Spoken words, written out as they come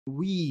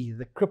We,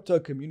 the crypto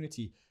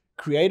community,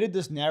 created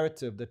this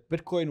narrative that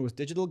Bitcoin was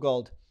digital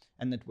gold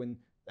and that when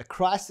a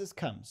crisis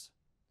comes,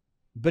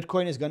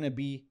 Bitcoin is going to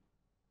be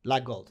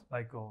like gold.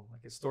 Like gold,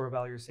 like a store of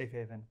value or safe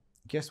haven.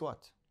 Guess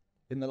what?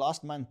 In the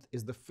last month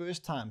is the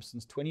first time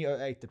since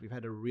 2008 that we've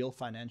had a real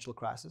financial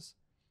crisis.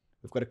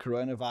 We've got a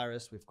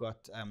coronavirus. We've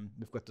got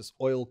this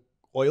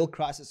oil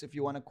crisis, if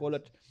you want to call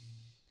it.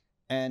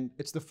 And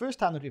it's the first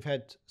time that we've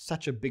had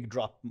such a big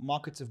drop.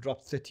 Markets have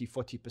dropped 30,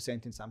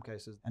 40% in some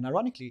cases. And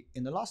ironically,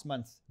 in the last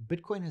month,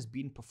 Bitcoin has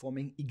been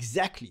performing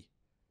exactly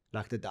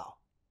like the Dow.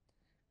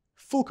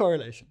 Full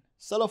correlation.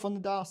 Sell off on the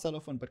Dow, sell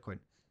off on Bitcoin.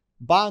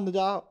 Buy on the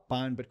Dow, buy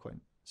on Bitcoin.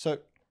 So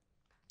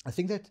I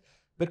think that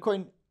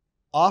Bitcoin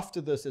after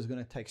this is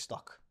going to take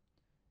stock.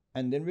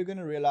 And then we're going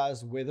to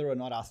realize whether or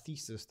not our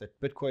thesis that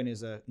Bitcoin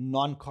is a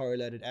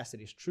non-correlated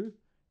asset is true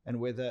and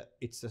whether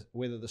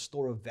the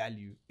store of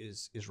value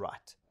is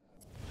right.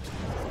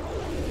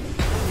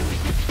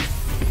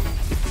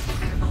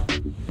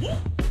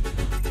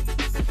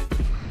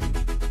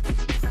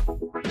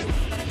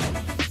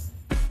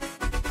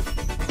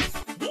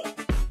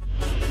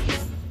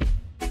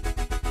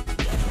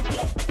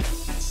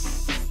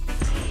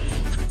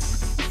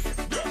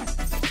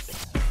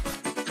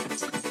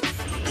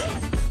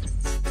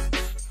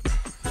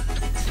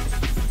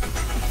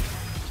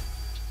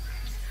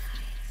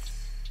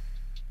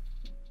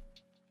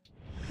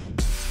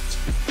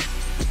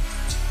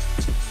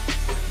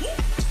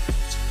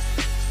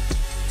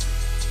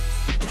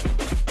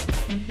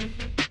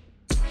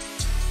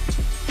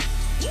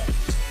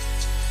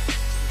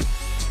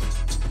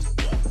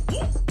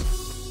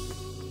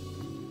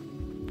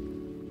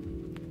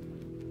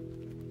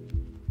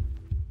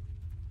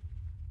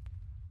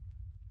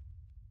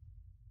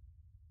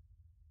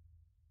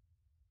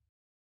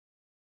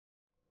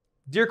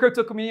 Dear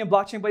crypto community and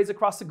blockchain buddies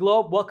across the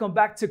globe, welcome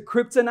back to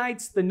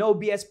Cryptonites, the no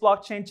BS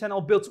blockchain channel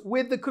built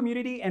with the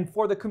community and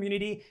for the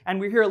community. And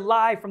we're here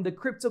live from the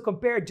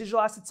Cryptocompare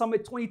Digital Asset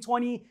Summit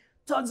 2020.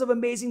 Tons of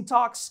amazing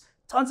talks,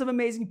 tons of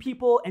amazing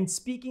people. And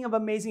speaking of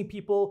amazing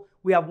people,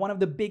 we have one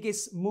of the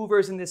biggest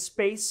movers in this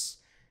space,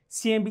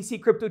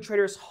 CNBC Crypto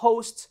Trader's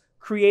host,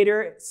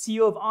 creator,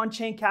 CEO of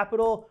Onchain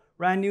Capital,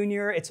 Ran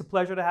Neuner. It's a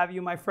pleasure to have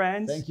you, my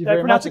friend. Thank you very much. Did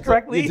I pronounce it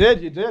correctly?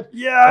 You did.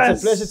 Yes.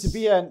 It's a pleasure to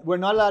be here. And we're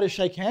not allowed to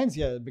shake hands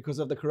here because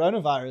of the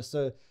coronavirus.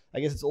 So I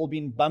guess it's all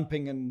been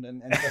bumping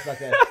and stuff like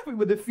that.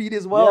 With the feet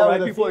as well,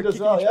 right? People are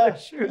kicking each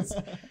other's shoes.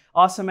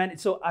 Awesome, man.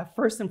 So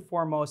first and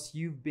foremost,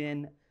 you've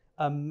been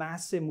a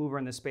massive mover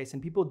in this space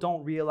and people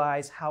don't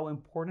realize how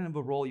important of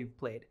a role you've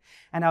played.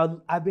 And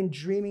I've been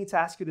dreaming to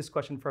ask you this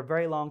question for a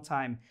very long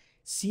time.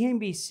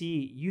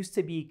 CNBC used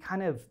to be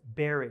kind of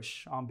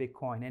bearish on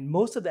Bitcoin, and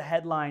most of the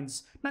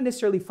headlines, not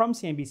necessarily from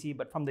CNBC,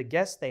 but from the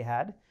guests they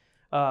had,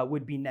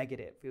 would be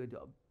negative. It would,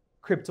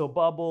 crypto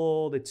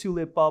bubble, the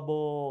tulip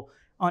bubble,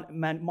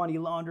 money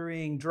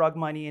laundering, drug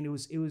money, and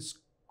it was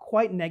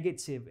quite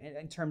negative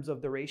in terms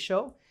of the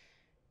ratio.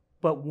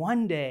 But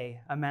one day,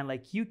 a man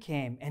like you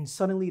came, and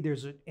suddenly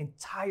there's an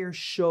entire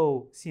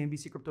show,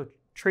 CNBC Crypto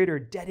Trader,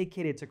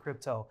 dedicated to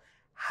crypto.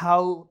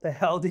 How the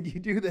hell did you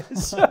do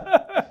this?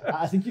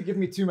 I think you give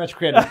me too much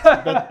credit.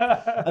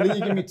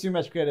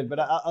 But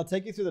I'll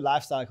take you through the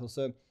life cycle.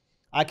 So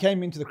I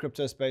came into the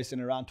crypto space in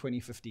around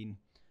 2015.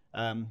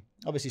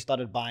 Obviously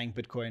started buying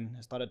Bitcoin.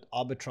 I started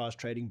arbitrage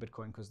trading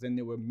Bitcoin because then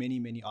there were many,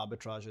 many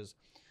arbitrages.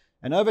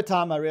 And over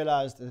time, I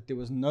realized that there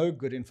was no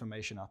good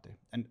information out there.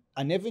 And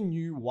I never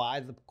knew why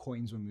the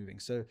coins were moving.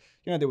 So,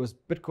 there was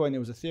Bitcoin,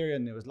 there was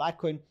Ethereum, there was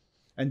Litecoin.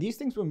 And these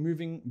things were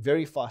moving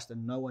very fast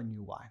and no one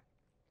knew why.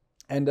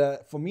 And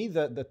for me,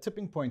 the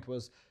tipping point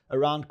was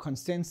around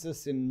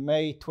consensus in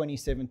May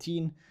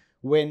 2017,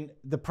 when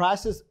the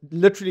prices,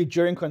 literally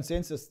during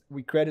consensus,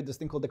 we created this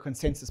thing called the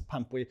consensus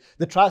pump, where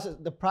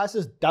the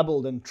prices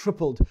doubled and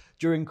tripled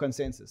during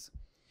consensus.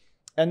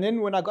 And then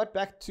when I got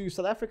back to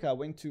South Africa, I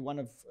went to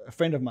a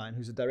friend of mine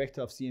who's a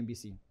director of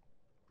CNBC.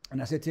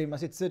 And I said to him,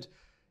 Sid,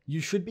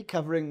 you should be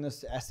covering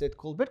this asset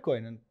called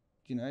Bitcoin.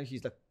 And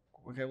he's like,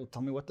 okay, well,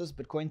 tell me what this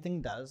Bitcoin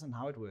thing does and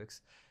how it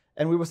works.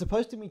 And we were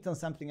supposed to meet on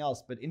something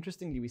else, but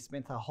interestingly, we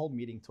spent our whole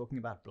meeting talking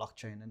about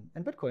blockchain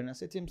and Bitcoin. And I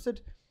said to him,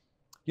 Sid,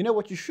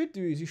 what you should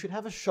do is you should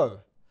have a show.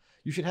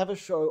 You should have a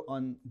show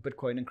on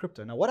Bitcoin and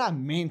crypto. Now, what I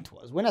meant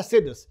was, when I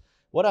said this,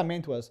 I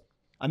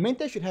meant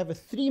they should have a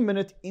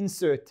 3-minute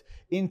insert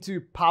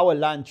into Power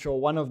Lunch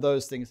or one of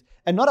those things,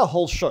 and not a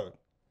whole show.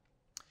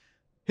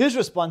 His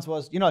response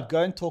was, I'd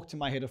go and talk to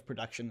my head of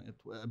production,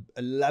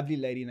 a lovely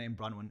lady named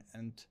Bronwyn.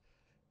 And,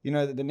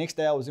 the next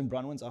day I was in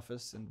Bronwyn's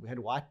office and we had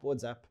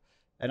whiteboards up.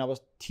 And I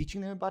was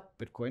teaching them about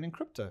Bitcoin and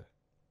crypto.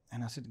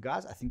 And I said,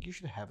 guys, I think you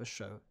should have a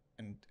show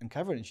and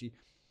cover it. And she,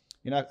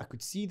 I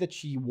could see that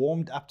she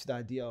warmed up to the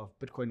idea of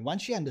Bitcoin.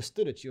 Once she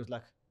understood it, she was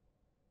like,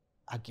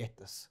 I get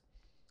this.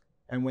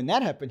 And when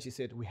that happened, she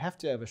said, we have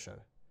to have a show.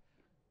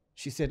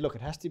 She said, look,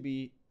 it has to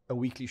be a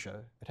weekly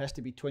show. It has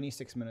to be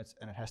 26 minutes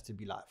and it has to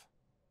be live.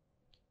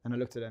 And I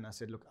looked at her and I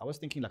said, look, I was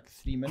thinking like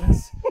 3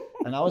 minutes.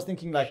 And I was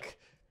thinking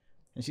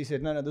and she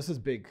said, no, this is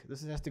big.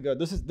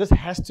 This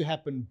has to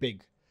happen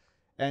big.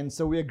 And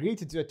so we agreed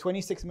to do a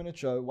 26-minute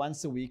show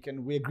once a week,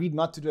 and we agreed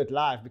not to do it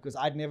live because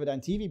I'd never done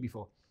TV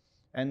before.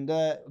 And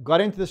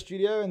got into the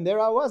studio, and there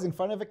I was in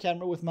front of a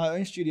camera with my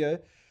own studio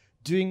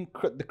doing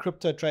the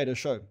Crypto Trader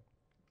show.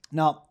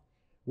 Now,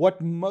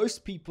 what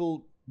most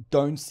people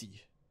don't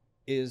see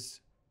is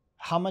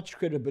how much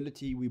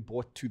credibility we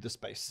brought to the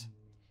space.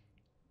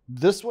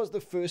 This was the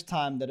first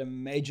time that a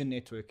major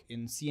network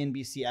in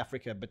CNBC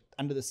Africa, but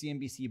under the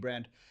CNBC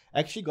brand,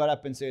 actually got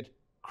up and said,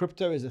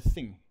 crypto is a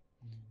thing.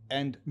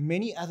 And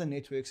many other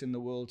networks in the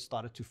world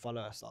started to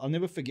follow us. I'll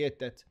never forget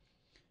that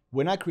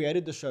when I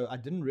created the show, I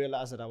didn't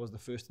realize that I was the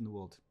first in the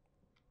world.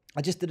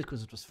 I just did it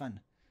because it was fun.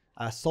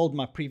 I sold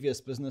my previous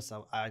business.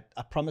 I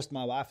promised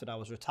my wife that I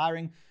was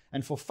retiring.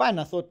 And for fun,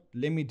 I thought,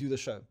 let me do the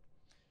show.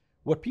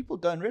 What people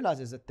don't realize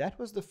is that that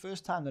was the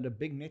first time that a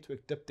big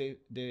network dipped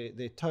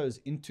their toes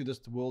into this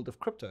world of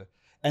crypto.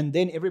 And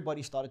then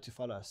everybody started to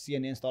follow us.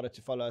 CNN started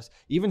to follow us.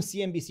 Even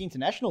CNBC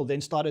International then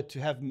started to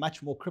have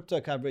much more crypto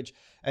coverage.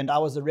 And I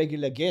was a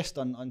regular guest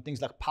on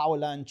things like Power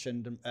Lunch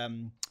and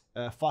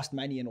Fast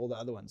Money and all the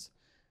other ones.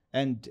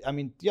 And I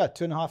mean, yeah,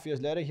 2.5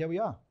 years later, here we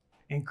are.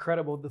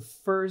 Incredible. The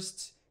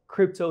first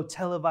crypto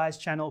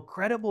televised channel,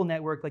 credible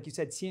network. Like you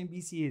said,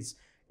 CNBC is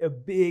a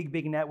big,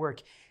 big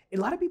network. A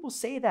lot of people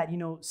say that, you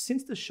know,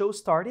 since the show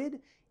started,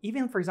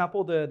 even, for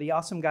example, the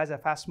awesome guys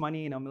at Fast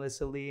Money, you know,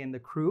 Melissa Lee and the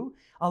crew,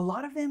 a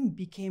lot of them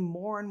became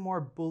more and more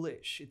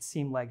bullish. It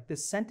seemed like the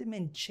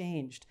sentiment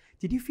changed.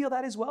 Did you feel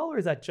that as well? Or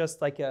is that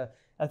just like a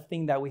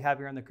thing that we have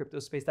here in the crypto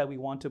space that we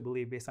want to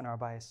believe based on our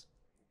bias?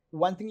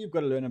 One thing you've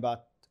got to learn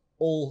about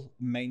all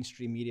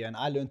mainstream media, and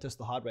I learned this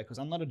the hard way because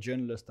I'm not a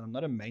journalist and I'm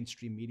not a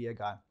mainstream media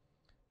guy.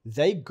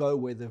 They go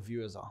where the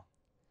viewers are.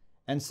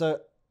 And so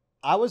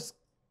I was,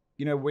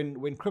 you know,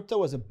 when crypto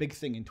was a big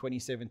thing in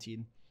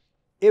 2017,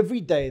 every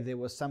day there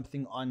was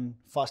something on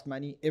Fast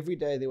Money. Every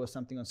day there was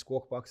something on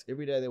Squawkbox.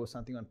 Every day there was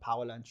something on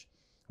Power Lunch.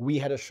 We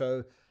had a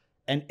show,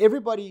 and every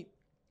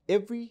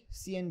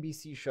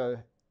CNBC show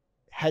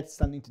had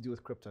something to do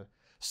with crypto.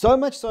 So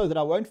much so that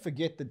I won't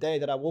forget the day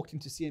that I walked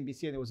into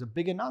CNBC and there was a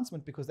big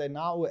announcement because they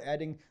now were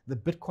adding the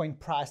Bitcoin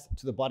price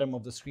to the bottom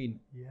of the screen.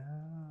 Yeah.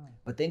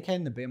 But then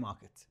came the bear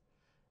market.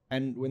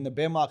 And when the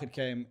bear market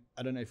came,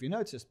 I don't know if you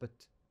noticed, but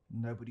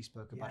nobody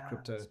spoke about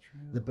crypto.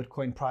 The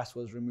Bitcoin price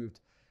was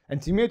removed.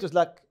 And to me, it was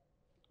like,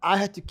 I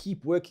had to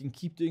keep working,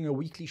 keep doing a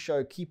weekly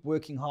show, keep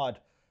working hard.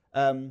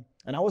 And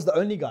I was the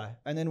only guy.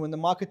 And then when the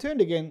market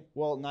turned again,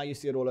 well, now you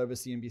see it all over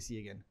CNBC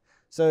again.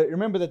 So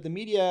remember that the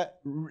media,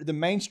 the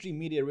mainstream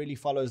media really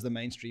follows the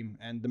mainstream,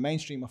 and the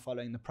mainstream are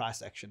following the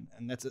price action.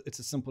 And it's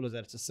as simple as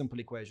that. It's a simple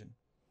equation.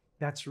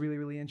 That's really,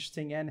 really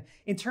interesting. And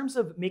in terms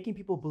of making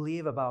people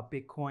believe about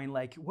Bitcoin,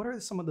 like what are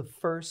some of the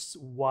first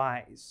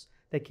whys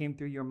that came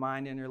through your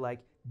mind and you're like,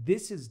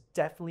 this is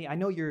definitely, I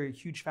know you're a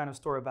huge fan of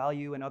store of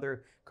value and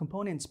other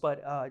components,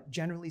 but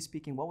generally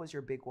speaking, what was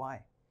your big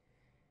why?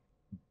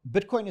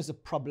 Bitcoin is a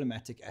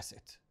problematic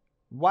asset.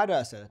 Why do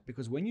I say that?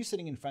 Because when you're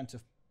sitting in front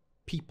of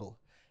people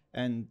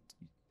and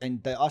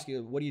they ask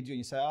you, what do you do? And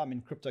you say, oh, I'm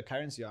in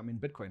cryptocurrency, I'm in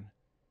Bitcoin.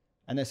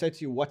 And they say to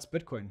you, what's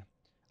Bitcoin?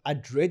 I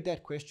dread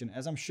that question,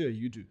 as I'm sure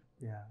you do.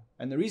 Yeah.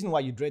 And the reason why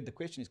you dread the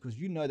question is because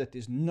you know that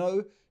there's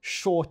no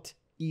short,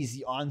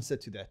 easy answer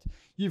to that.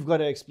 You've got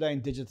to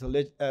explain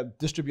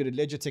distributed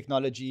ledger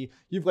technology.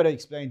 You've got to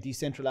explain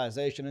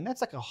decentralization. And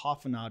that's like a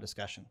half an hour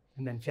discussion.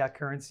 And then fiat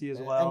currency as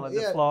well, and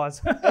the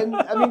flaws. And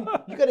I mean,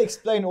 you got to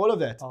explain all of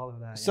that. All of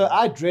that. So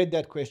I dread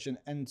that question.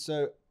 And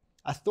so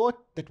I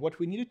thought that what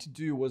we needed to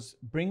do was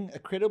bring a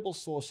credible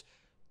source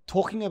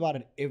talking about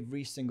it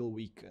every single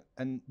week.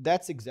 And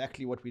that's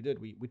exactly what we did.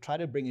 We tried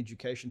to bring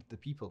education to the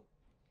people.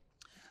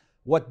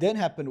 What then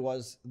happened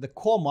was the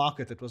core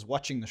market that was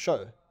watching the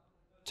show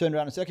turned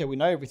around and said, okay, we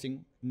know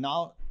everything.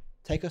 Now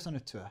take us on a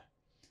tour.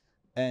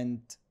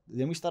 And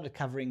then we started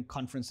covering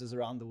conferences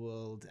around the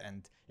world.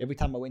 And every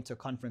time I went to a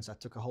conference, I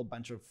took a whole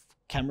bunch of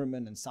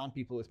cameramen and sound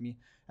people with me.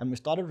 And we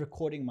started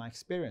recording my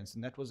experience.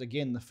 And that was,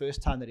 again, the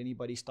first time that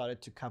anybody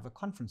started to cover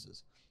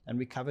conferences. And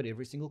we covered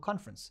every single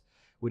conference.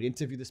 We'd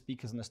interview the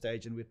speakers on the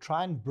stage, and we'd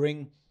try and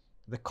bring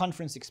the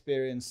conference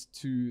experience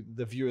to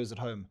the viewers at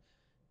home.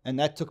 And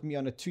that took me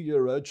on a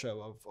 2-year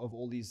roadshow of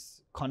all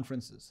these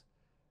conferences.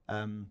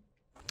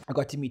 I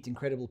got to meet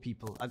incredible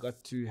people. I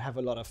got to have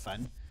a lot of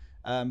fun.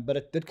 But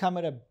it did come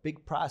at a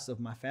big price of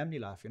my family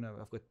life. You know,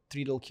 I've got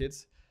 3 little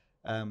kids.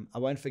 I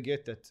won't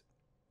forget that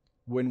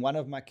when one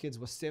of my kids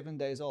was 7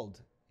 days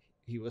old,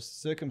 he was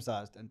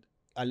circumcised. And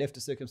I left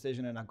the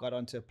circumcision and I got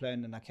onto a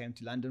plane and I came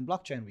to London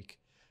Blockchain Week.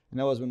 And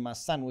that was when my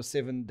son was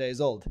 7 days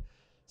old.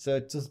 So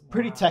it was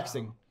pretty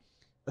taxing.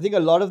 I think a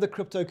lot of the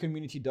crypto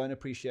community don't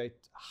appreciate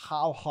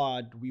how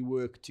hard we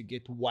work to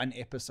get one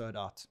episode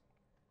out.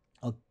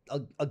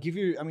 I'll give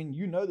you, I mean,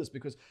 you know this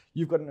because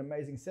you've got an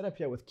amazing setup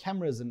here with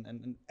cameras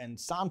and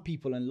sound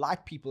people and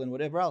light people and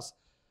whatever else.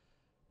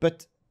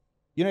 But,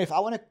 you know, if I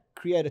want to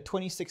create a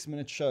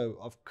 26-minute show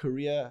of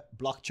Korea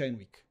Blockchain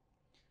Week,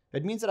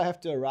 it means that I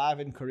have to arrive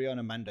in Korea on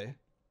a Monday,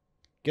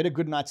 get a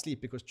good night's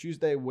sleep because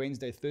Tuesday,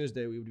 Wednesday,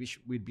 Thursday,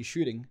 we'd be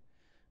shooting.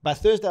 By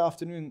Thursday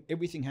afternoon,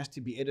 everything has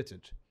to be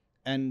edited.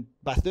 And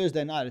by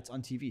Thursday night, it's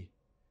on TV.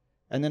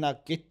 And then I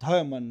get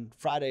home on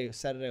Friday,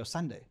 Saturday, or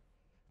Sunday.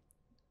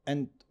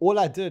 And all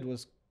I did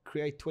was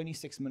create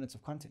 26 minutes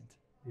of content.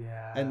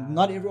 Yeah. And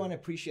not everyone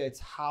appreciates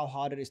how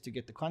hard it is to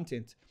get the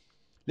content,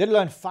 let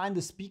alone find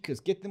the speakers,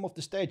 get them off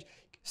the stage,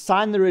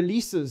 sign the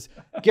releases,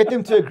 get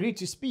them to agree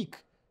to speak.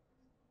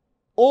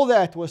 All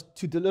that was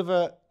to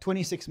deliver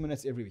 26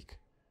 minutes every week.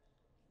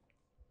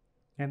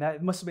 And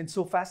that must have been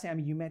so fascinating. I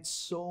mean, you met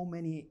so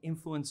many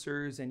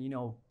influencers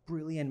and,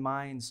 brilliant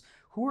minds.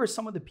 Who are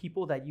some of the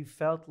people that you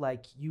felt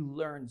like you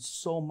learned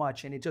so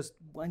much and it just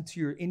went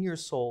to in your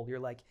soul? You're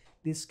like,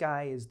 this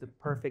guy is the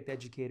perfect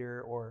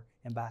educator or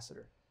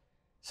ambassador.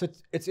 So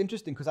it's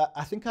interesting because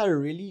I think I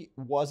really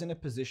was in a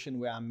position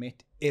where I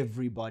met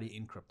everybody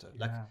in crypto.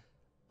 Yeah. Like,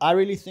 I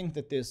really think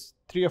that there's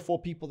 3 or 4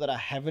 people that I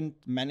haven't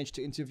managed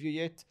to interview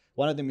yet.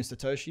 One of them is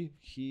Satoshi.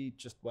 He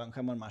just won't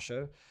come on my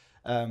show.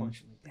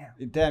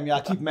 Damn, yeah,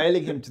 I keep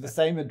mailing him to the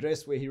same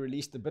address where he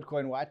released the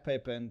Bitcoin white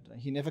paper, and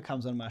he never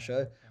comes on my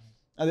show.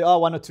 And there are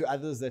 1 or 2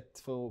 others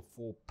that for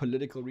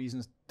political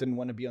reasons didn't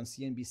want to be on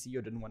CNBC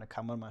or didn't want to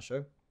come on my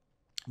show.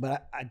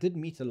 But I did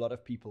meet a lot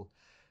of people.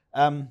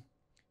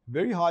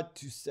 Very hard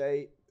to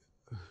say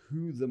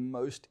who the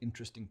most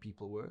interesting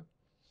people were.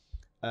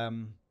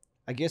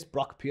 I guess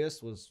Brock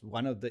Pierce was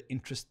one of the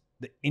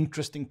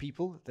interesting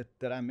people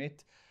that I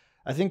met.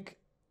 I think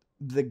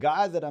the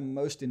guy that I'm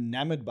most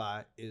enamored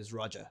by is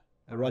Roger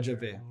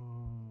Ver.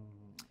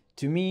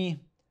 To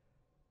me,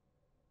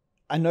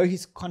 I know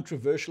he's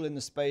controversial in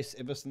the space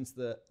ever since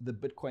the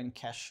Bitcoin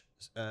Cash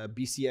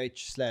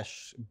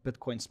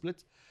BCH/Bitcoin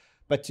split.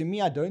 But to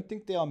me, I don't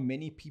think there are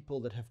many people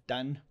that have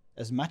done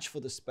as much for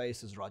the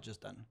space as Roger's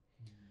done.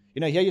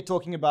 Here you're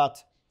talking about,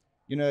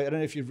 I don't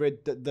know if you've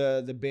read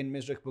the Ben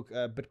Mesrick book,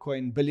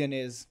 Bitcoin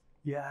Billionaires.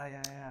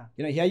 Yeah.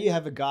 Here you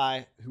have a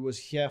guy who was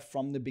here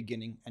from the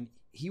beginning, and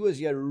he was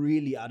here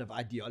really out of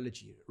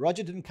ideology.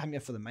 Roger didn't come here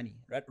for the money,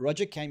 right?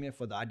 Roger came here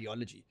for the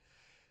ideology.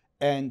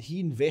 And he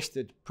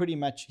invested pretty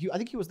much, I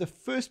think he was the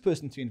first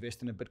person to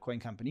invest in a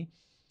Bitcoin company.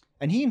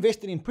 And he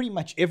invested in pretty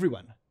much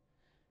everyone.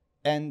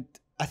 And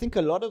I think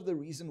a lot of the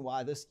reason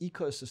why this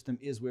ecosystem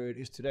is where it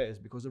is today is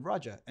because of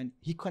Roger. And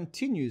he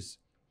continues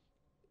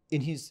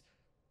in his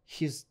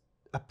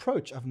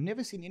approach. I've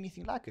never seen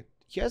anything like it.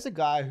 Here's a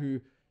guy who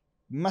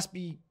must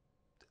be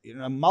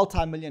a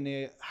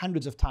multi-millionaire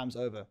hundreds of times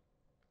over.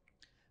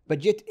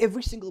 But yet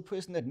every single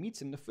person that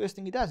meets him, the first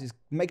thing he does is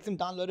make them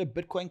download a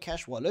Bitcoin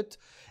Cash wallet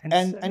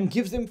and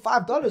gives them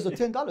 $5 or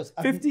 $10.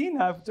 15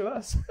 have to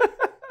us.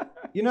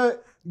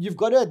 You've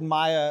got to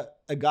admire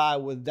a guy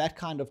with that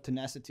kind of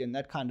tenacity and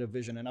that kind of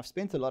vision. And I've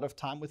spent a lot of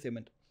time with him.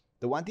 And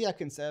the one thing I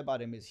can say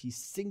about him is he's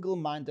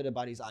single-minded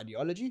about his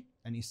ideology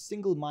and he's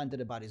single-minded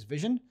about his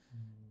vision.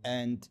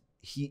 And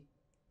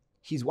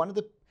he's one of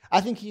the, I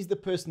think he's the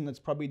person that's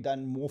probably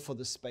done more for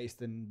the space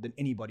than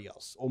anybody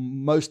else, or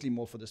mostly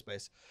more for the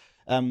space.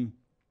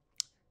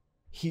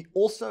 He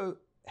also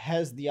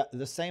has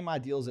the same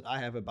ideals that I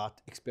have about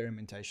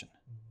experimentation.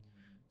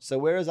 So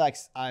whereas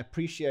I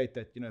appreciate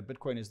that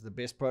Bitcoin is the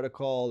best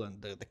protocol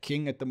and the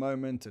king at the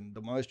moment and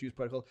the most used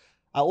protocol,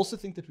 I also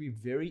think that we're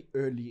very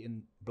early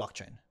in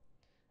blockchain,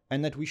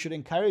 and that we should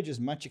encourage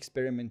as much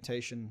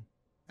experimentation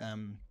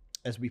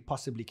as we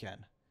possibly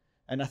can.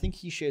 And I think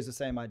he shares the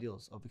same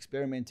ideals of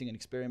experimenting and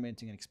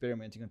experimenting and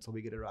experimenting until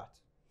we get it right.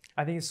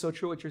 I think it's so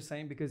true what you're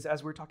saying, because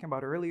as we were talking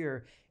about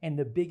earlier, in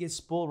the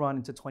biggest bull run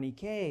into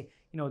 20K,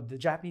 the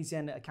Japanese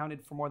yen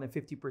accounted for more than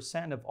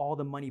 50% of all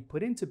the money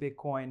put into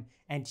Bitcoin,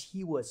 and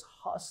he was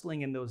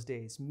hustling in those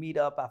days,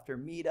 meetup after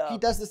meetup. He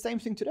does the same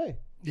thing today.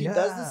 He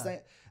does the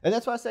same. And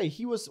that's why I say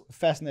he was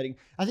fascinating.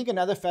 I think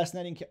another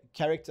fascinating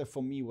character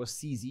for me was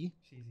CZ.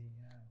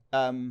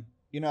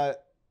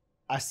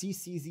 I see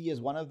CZ as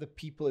one of the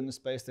people in the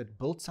space that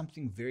built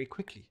something very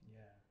quickly.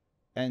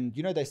 And,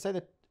 they say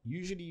that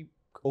usually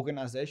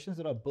organizations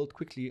that are built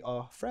quickly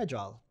are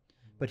fragile.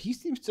 But he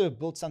seems to have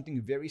built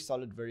something very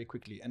solid very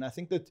quickly. And I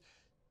think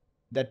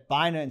that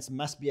Binance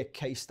must be a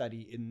case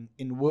study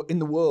in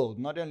the world,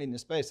 not only in the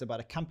space,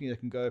 about a company that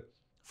can go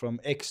from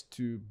X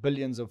to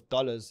billions of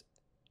dollars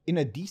in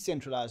a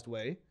decentralized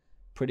way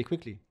pretty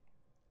quickly.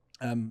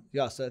 So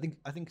I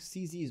think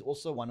CZ is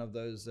also one of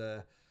those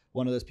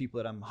people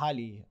that I'm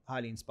highly,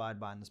 highly inspired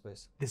by in the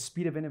space. The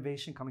speed of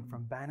innovation coming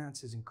from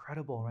Binance is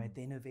incredible, right?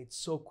 They innovate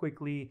so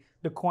quickly.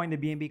 The coin, the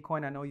BNB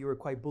coin, I know you were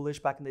quite bullish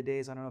back in the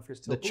days. I don't know if you're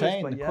still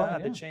bullish,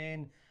 but the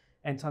chain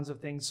and tons of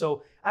things.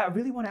 So I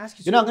really want to ask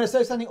you. I'm going to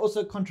say something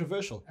also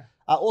controversial.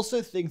 I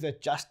also think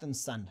that Justin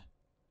Sun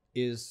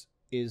is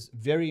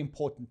very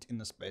important in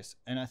the space.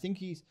 And I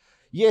think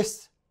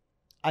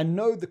I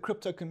know the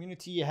crypto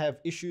community have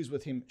issues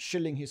with him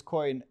shilling his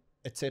coin,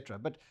 etc.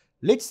 But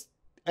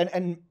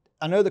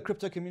I know the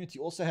crypto community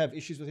also have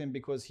issues with him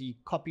because he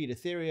copied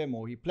Ethereum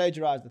or he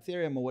plagiarized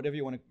Ethereum or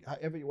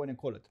however you want to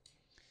call it.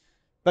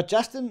 But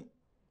Justin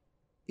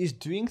is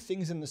doing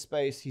things in the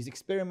space. He's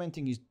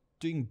experimenting. He's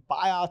doing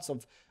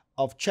buyouts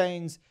of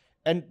chains.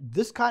 And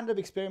this kind of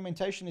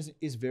experimentation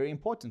is very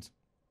important.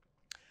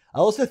 I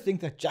also think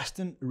that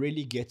Justin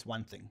really gets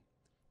one thing.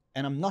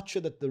 And I'm not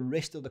sure that the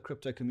rest of the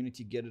crypto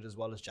community get it as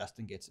well as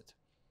Justin gets it.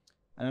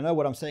 and I know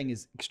what I'm saying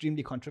is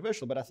extremely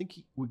controversial, but I think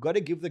we've got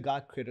to give the guy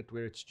credit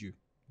where it's due.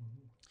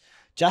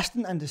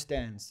 Justin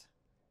understands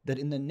that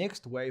in the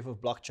next wave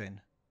of blockchain,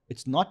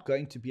 it's not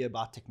going to be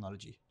about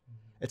technology.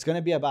 It's going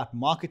to be about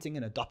marketing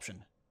and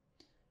adoption.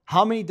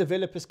 How many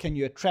developers can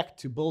you attract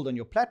to build on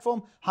your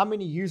platform? How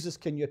many users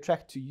can you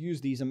attract to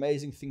use these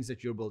amazing things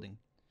that you're building?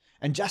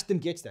 And Justin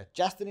gets that.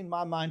 Justin, in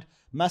my mind,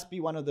 must be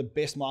one of the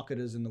best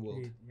marketers in the world.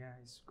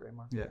 He's a great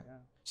marketer. Yeah.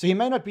 So he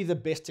may not be the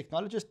best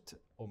technologist,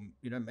 or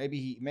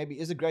maybe he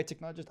is a great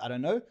technologist. I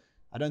don't know.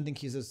 I don't think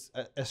he's as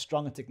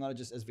strong a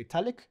technologist as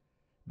Vitalik,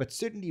 but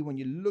certainly when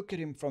you look at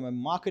him from a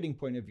marketing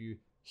point of view,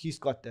 he's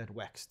got that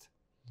waxed.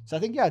 So I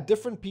think,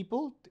 different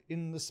people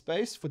in the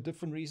space for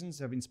different reasons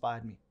have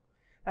inspired me.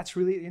 That's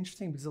really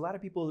interesting because a lot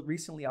of people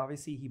recently,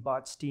 obviously, he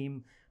bought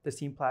Steam, the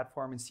Steam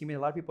platform, and Steam. And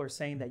a lot of people are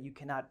saying that you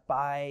cannot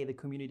buy the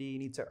community; you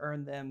need to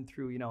earn them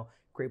through,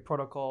 great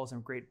protocols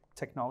and great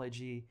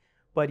technology.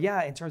 But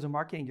yeah, in terms of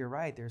marketing, you're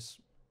right.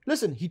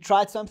 Listen, he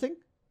tried something.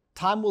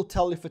 Time will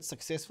tell if it's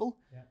successful.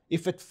 Yeah.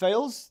 If it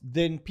fails,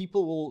 then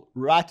people will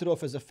write it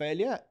off as a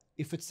failure.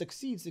 If it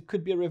succeeds, it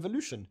could be a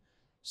revolution.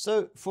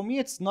 So for me,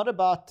 it's not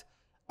about.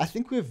 I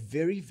think we're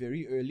very,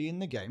 very early in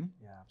the game.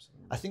 Yeah,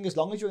 absolutely. I think as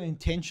long as your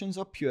intentions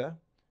are pure,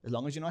 as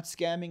long as you're not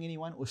scamming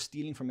anyone or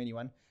stealing from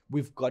anyone,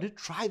 we've got to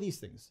try these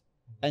things.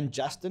 And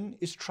Justin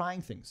is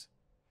trying things.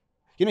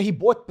 He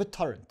bought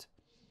BitTorrent.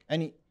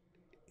 And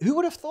who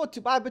would have thought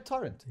to buy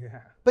BitTorrent?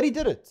 Yeah. But he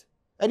did it.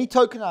 And he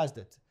tokenized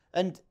it.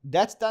 And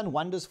that's done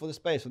wonders for the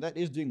space. Or that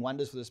is doing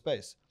wonders for the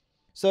space.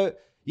 So,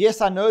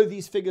 yes, I know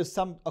these figures,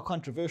 some are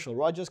controversial.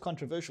 Roger's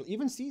controversial.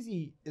 Even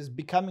CZ is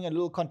becoming a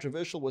little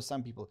controversial with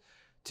some people.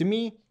 To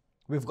me,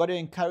 we've got to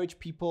encourage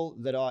people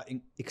that are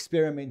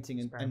experimenting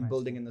and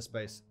building in the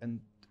space.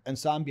 And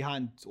so I'm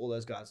behind all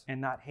those guys. And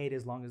not hate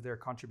as long as they're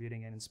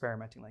contributing and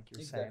experimenting, like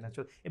you're saying. That's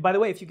really, and by the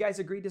way, if you guys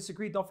agree,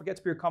 disagree, don't forget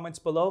to put your comments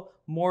below.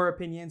 More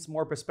opinions,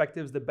 more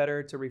perspectives, the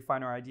better to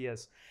refine our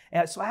ideas.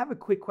 So I have a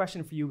quick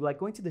question for you. Like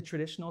going to the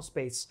traditional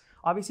space,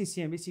 obviously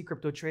CNBC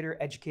Crypto Trader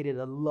educated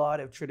a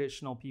lot of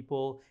traditional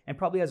people and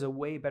probably has a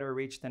way better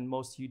reach than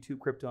most YouTube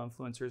crypto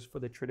influencers for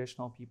the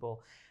traditional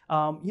people.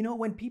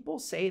 When people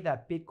say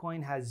that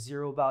Bitcoin has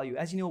zero value,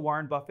 as you know,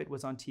 Warren Buffett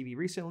was on TV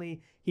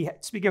recently.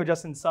 Speaking of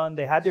Justin's son,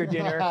 they had their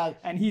dinner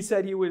and he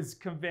said he was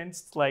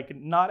convinced, like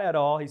not at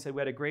all. He said, we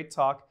had a great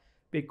talk.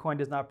 Bitcoin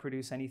does not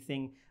produce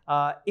anything.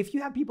 If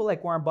you have people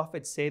like Warren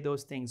Buffett say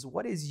those things,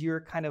 what is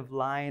your kind of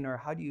line or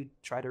how do you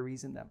try to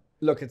reason them?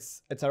 Look,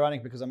 it's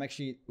ironic because I'm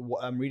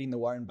reading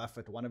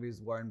one of his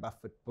Warren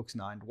Buffett books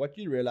now. And what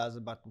you realize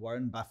about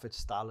Warren Buffett's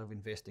style of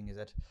investing is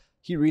that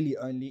he really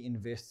only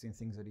invests in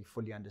things that he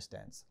fully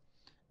understands.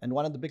 And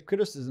one of the big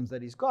criticisms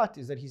that he's got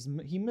is that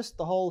he missed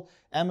the whole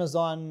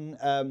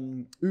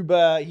Amazon,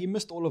 Uber, he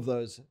missed all of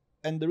those.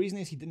 And the reason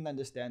is he didn't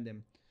understand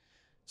them.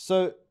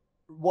 So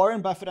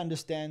Warren Buffett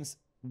understands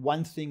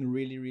one thing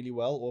really, really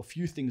well, or a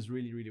few things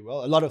really, really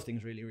well, a lot of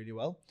things really, really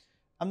well.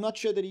 I'm not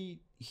sure that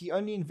he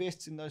only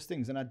invests in those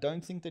things, and I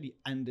don't think that he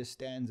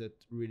understands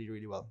it really,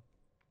 really well.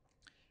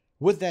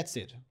 With that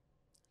said,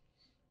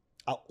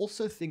 I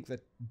also think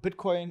that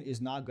Bitcoin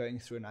is now going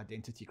through an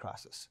identity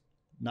crisis.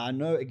 Now, I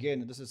know,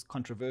 again, this is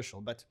controversial,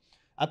 but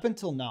up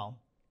until now,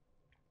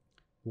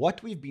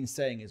 what we've been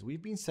saying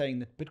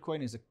that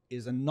Bitcoin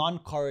is a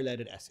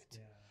non-correlated asset. Yeah.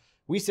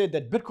 We said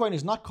that Bitcoin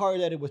is not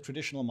correlated with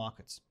traditional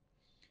markets.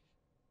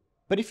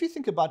 But if you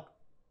think about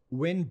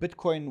when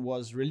Bitcoin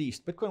was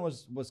released, Bitcoin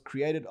was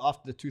created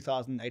after the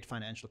 2008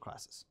 financial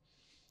crisis.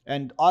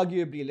 And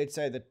arguably, let's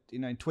say that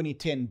in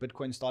 2010,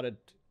 Bitcoin started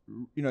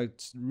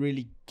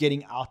really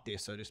getting out there,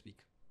 so to speak.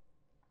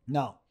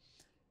 Now,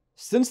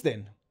 since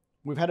then,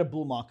 we've had a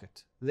bull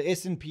market. The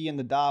S&P and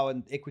the Dow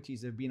and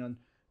equities have been on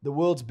the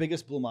world's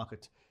biggest bull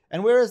market.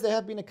 And whereas there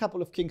have been a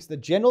couple of kinks, the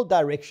general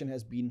direction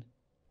has been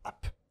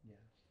up. Yeah.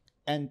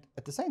 And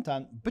at the same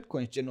time,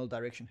 Bitcoin's general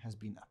direction has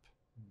been up.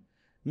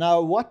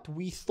 Now, what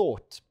we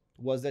thought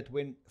was that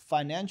when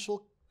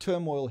financial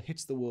turmoil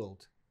hits the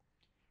world,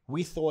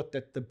 we thought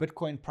that the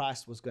Bitcoin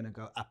price was going to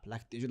go up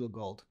like digital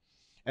gold.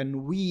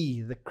 And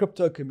we, the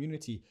crypto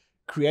community,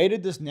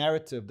 created this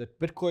narrative that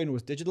Bitcoin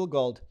was digital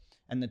gold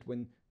and that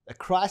when a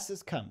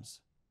crisis comes,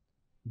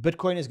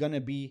 Bitcoin is going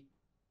to be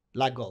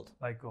like gold.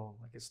 Like gold,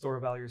 like a store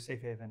of value or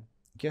safe haven.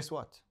 Guess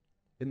what?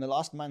 In the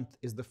last month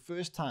is the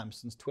first time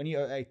since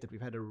 2008 that we've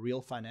had a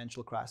real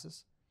financial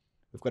crisis.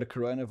 We've got a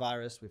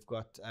coronavirus. We've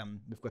got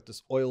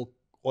this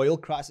oil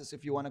crisis,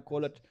 if you want to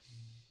call it.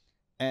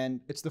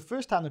 And it's the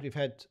first time that we've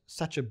had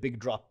such a big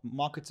drop.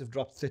 Markets have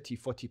dropped 30,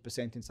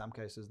 40% in some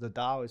cases. The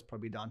Dow is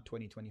probably down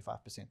 20,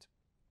 25%.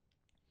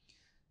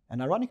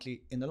 And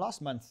ironically, in the last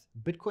month,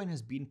 Bitcoin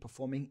has been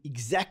performing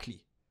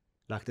exactly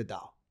like the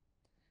Dow.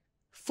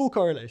 Full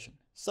correlation.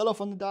 Sell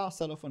off on the Dow,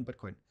 sell off on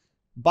Bitcoin.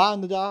 Buy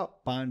on the Dow,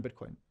 buy on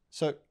Bitcoin.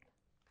 So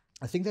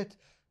I think that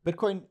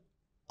Bitcoin,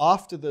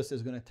 after this,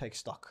 is going to take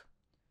stock.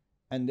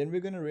 And then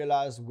we're going to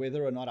realize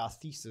whether or not our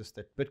thesis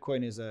that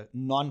Bitcoin is a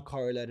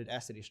non-correlated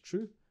asset is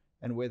true,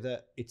 and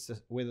whether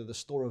the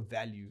store of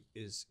value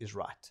is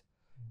right.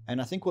 And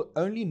I think we'll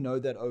only know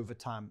that over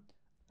time.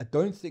 I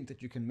don't think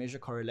that you can measure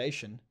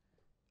correlation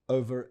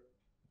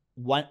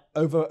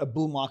over a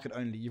bull market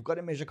only. You've got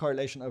to measure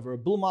correlation over a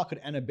bull market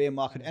and a bear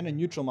market and a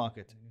neutral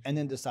market, and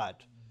then decide.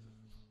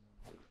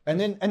 And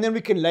then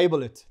we can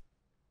label it.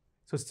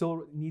 So it still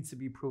needs to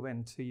be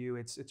proven to you.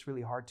 It's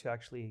really hard to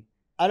actually.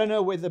 I don't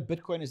know whether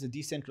Bitcoin is a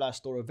decentralized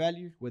store of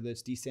value, whether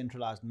it's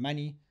decentralized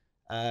money.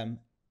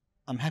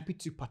 I'm happy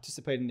to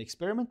participate in the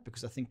experiment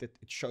because I think that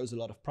it shows a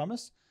lot of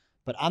promise.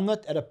 But I'm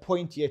not at a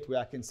point yet where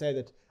I can say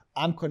that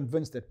I'm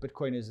convinced that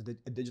Bitcoin is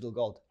a digital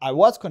gold. I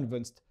was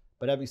convinced,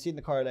 but having seen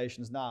the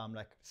correlations now, I'm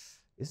like,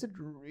 is it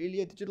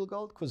really a digital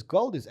gold? Because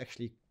gold is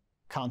actually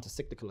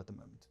counter-cyclical at the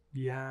moment.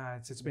 Yeah,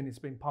 it's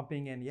been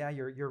pumping, and yeah,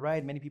 you're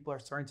right. Many people are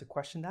starting to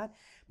question that.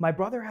 My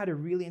brother had a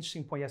really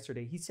interesting point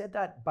yesterday. He said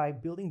that by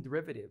building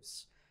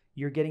derivatives,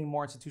 you're getting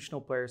more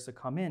institutional players to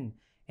come in,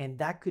 and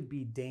that could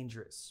be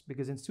dangerous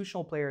because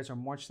institutional players are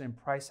more interested in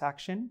price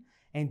action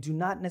and do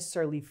not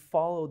necessarily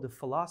follow the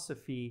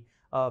philosophy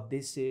of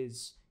this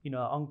is,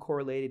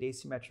 uncorrelated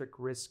asymmetric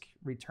risk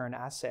return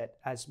asset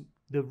as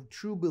the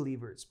true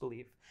believers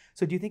believe.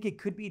 So do you think it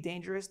could be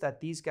dangerous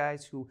that these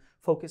guys who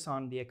focus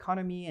on the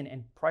economy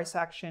and price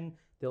action,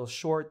 they'll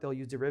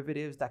use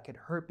derivatives that could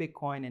hurt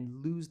Bitcoin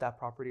and lose that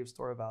property of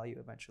store of value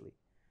eventually?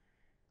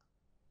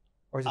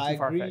 Or is it too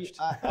far-fetched?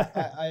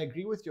 I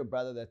agree with your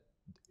brother that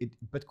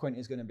Bitcoin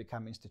is going to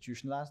become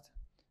institutionalized.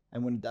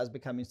 And when it does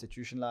become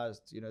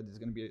institutionalized, there's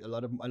going to be a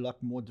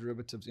lot more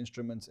derivatives,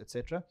 instruments,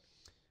 etc.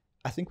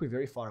 I think we're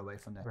very far away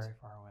from that. Very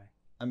far away.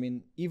 I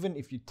mean, even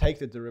if you take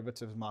the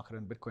derivatives market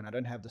on Bitcoin, I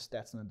don't have the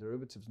stats on the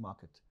derivatives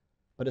market,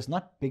 but it's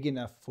not big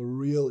enough for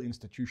real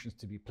institutions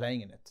to be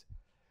playing in it.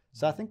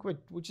 So I think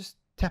we're just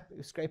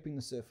scraping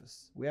the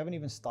surface. We haven't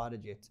even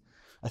started yet.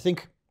 I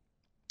think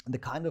the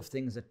kind of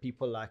things that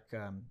people like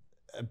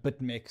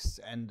BitMEX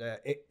and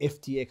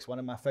FTX, one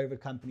of my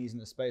favorite companies in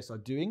the space, are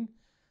doing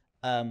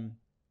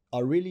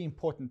are really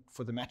important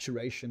for the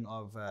maturation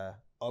of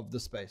the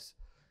space.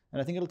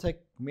 And I think it'll take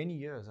many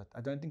years.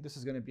 I don't think this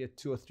is going to be a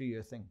 2 or 3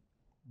 year thing.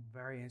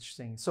 Very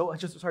interesting. So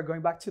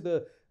going back to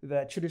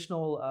the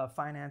traditional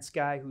finance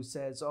guy who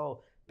says,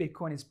 oh,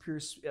 Bitcoin is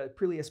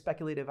purely a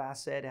speculative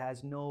asset, it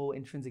has no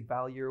intrinsic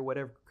value or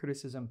whatever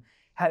criticism.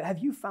 Have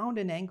you found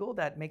an angle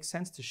that makes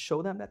sense to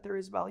show them that there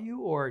is value,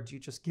 or do you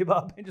just give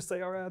up and just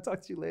say, all right, I'll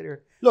talk to you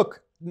later?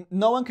 Look,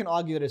 no one can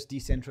argue that it's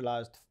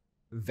decentralized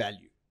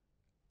value.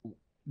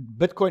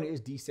 Bitcoin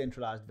is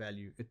decentralized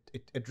value.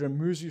 It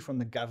removes you from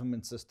the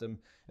government system.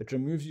 It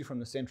removes you from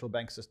the central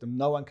bank system.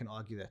 No one can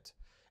argue that.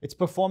 It's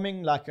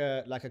performing like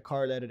a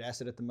correlated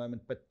asset at the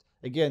moment, but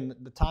again,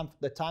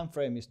 the time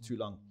frame is too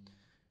long.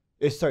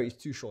 It's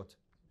too short.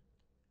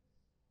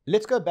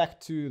 Let's go back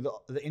to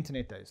the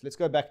internet days. Let's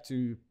go back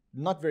to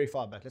not very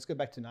far back. Let's go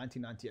back to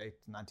 1998,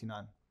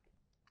 99,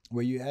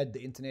 where you had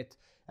the internet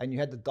and you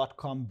had the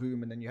dot-com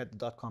boom and then you had the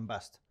dot-com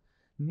bust.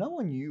 No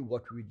one knew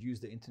what we would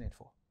use the internet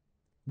for.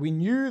 We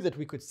knew that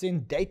we could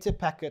send data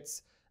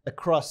packets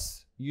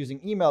across using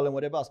email and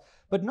whatever else,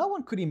 but no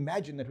one could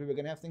imagine that we were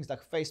going to have things like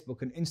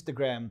Facebook and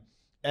Instagram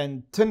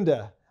and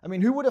Tinder. I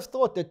mean, who would have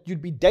thought that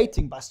you'd be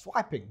dating by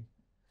swiping?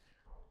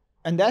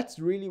 And that's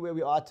really where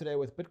we are today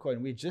with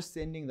Bitcoin. We're just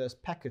sending those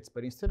packets,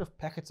 but instead of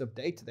packets of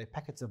data, they're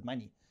packets of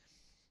money.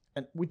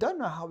 And we don't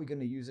know how we're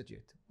going to use it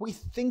yet. We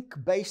think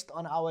based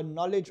on our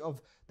knowledge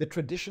of the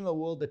traditional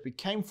world that we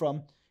came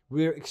from,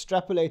 we're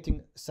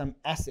extrapolating some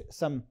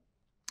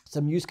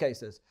use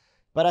cases.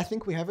 But I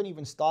think we haven't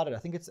even started. I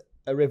think it's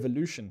a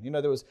revolution.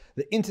 There was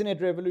the internet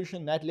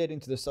revolution that led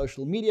into the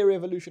social media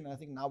revolution. I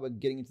think now we're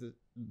getting into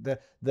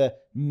the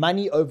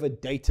money over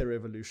data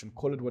revolution.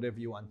 Call it whatever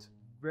you want.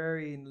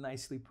 Very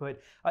nicely put.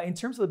 In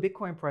terms of the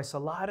Bitcoin price, a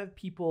lot of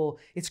people,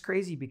 it's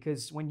crazy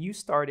because when you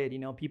started,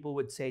 people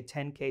would say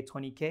 10K,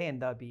 20K, and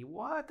that'd be,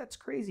 what? That's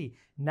crazy.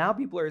 Now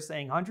people are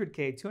saying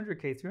 100K,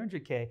 200K,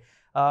 300K.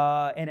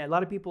 And a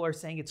lot of people are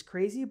saying it's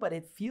crazy, but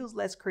it feels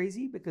less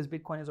crazy because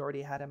Bitcoin has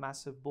already had a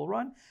massive bull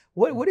run.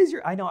 What is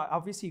I know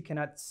obviously you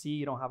cannot see,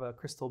 you don't have a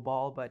crystal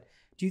ball, but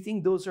do you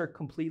think those are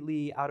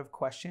completely out of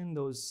question,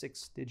 those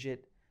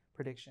 6-digit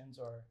predictions?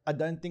 Or I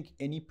don't think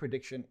any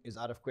prediction is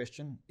out of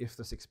question if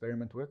this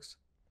experiment works.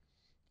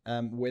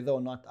 Whether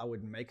or not I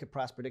would make a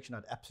price prediction,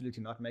 I'd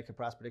absolutely not make a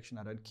price prediction.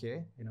 I don't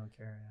care. You don't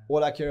care, yeah.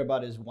 All I care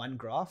about is one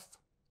graph,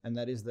 and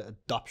that is the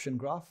adoption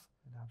graph.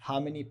 How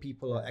many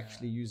people are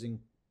actually using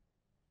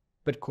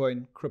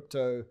Bitcoin,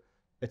 crypto,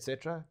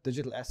 etc.,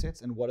 digital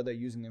assets, and what are they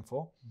using them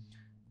for?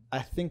 I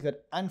think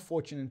that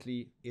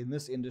unfortunately in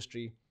this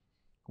industry,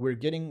 we're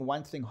getting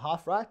one thing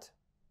half right.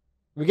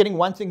 We're getting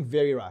one thing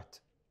very right,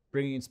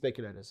 bringing in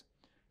speculators.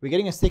 We're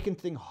getting a second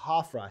thing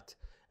half right,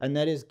 and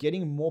that is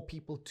getting more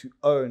people to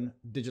own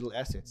digital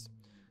assets.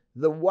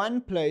 The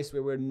one place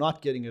where we're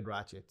not getting it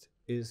right yet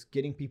is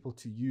getting people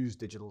to use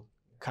digital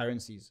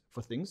currencies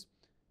for things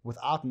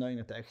without knowing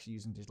that they're actually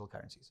using digital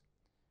currencies.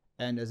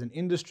 And as an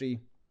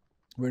industry,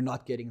 we're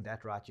not getting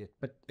that right yet.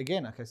 But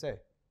again, like I say,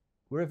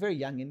 we're a very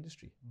young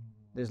industry.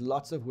 There's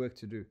lots of work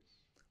to do.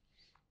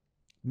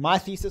 My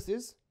thesis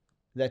is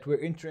that we're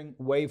entering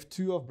wave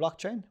 2 of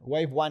blockchain.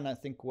 Wave 1, I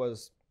think,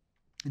 was,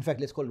 in fact,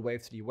 let's call it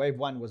wave 3. Wave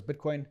 1 was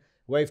Bitcoin.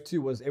 Wave 2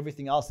 was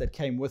everything else that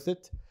came with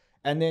it.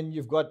 And then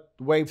you've got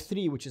wave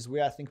 3, which is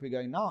where I think we're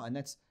going now. And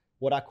that's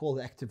what I call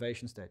the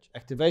activation stage.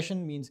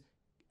 Activation means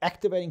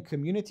activating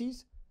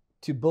communities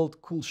to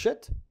build cool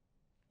shit,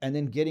 and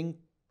then getting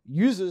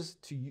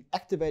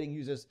activating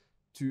users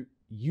to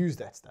use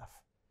that stuff.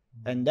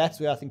 And that's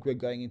where I think we're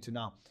going into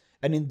now.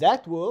 And in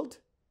that world,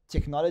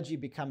 technology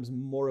becomes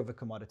more of a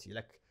commodity.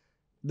 Like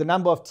the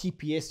number of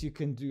TPS you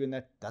can do, and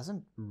that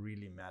doesn't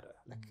really matter.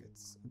 Like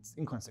it's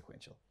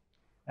inconsequential.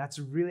 I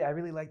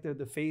really like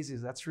the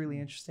phases. That's really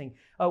interesting.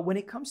 When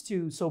it comes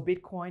to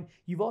Bitcoin,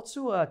 you've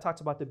also talked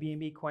about the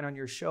BNB coin on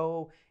your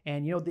show,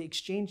 and the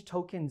exchange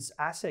tokens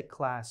asset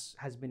class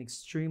has been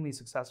extremely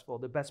successful,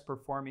 the best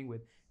performing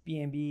with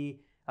BNB,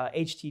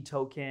 HT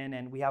token,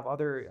 and we have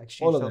other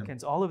exchange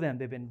tokens. All of them,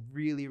 they've been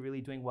really,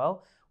 really doing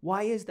well.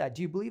 Why is that?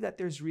 Do you believe that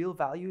there's real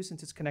value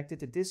since it's connected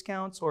to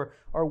discounts, or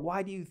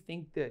why do you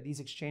think that these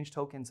exchange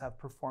tokens have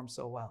performed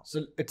so well?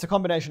 So it's a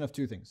combination of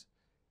two things.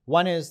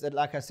 One is that,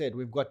 like I said,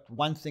 we've got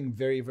one thing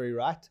very, very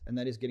right, and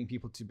that is getting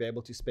people to be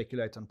able to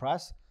speculate on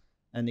price.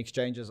 And the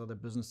exchanges are the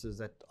businesses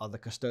that are the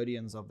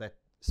custodians of that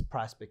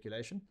price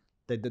speculation.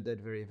 They did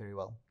that very, very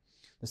well.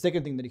 The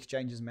second thing that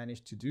exchanges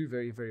managed to do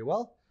very, very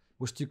well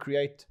was to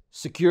create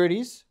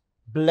securities,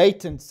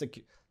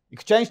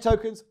 exchange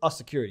tokens are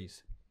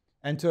securities,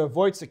 and to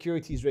avoid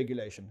securities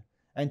regulation,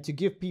 and to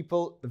give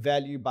people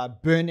value by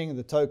burning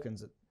the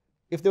tokens.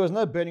 If there was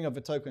no burning of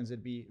the tokens,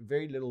 there'd be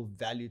very little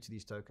value to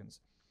these tokens.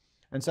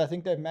 And so I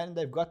think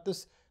they've got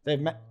this.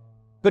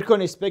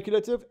 Bitcoin is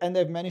speculative, and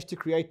they've managed to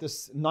create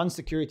this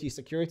non-security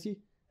security,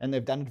 and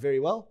they've done it very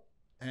well.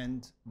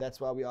 And that's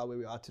why we are where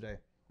we are today.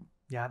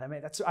 Yeah,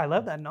 I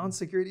love that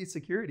non-security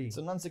security. It's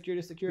a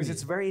non-security security.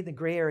 Because it's very in the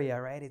gray area,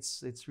 right?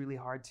 It's really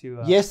hard to.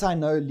 Yes, I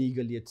know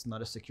legally it's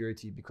not a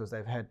security because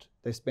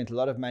they've spent a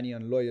lot of money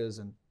on lawyers,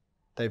 and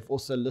they've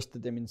also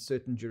listed them in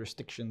certain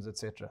jurisdictions,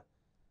 etc.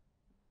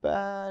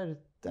 But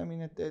I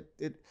mean,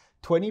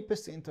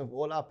 20% of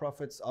all our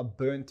profits are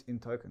burnt in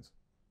tokens.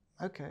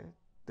 Okay,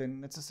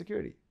 then it's a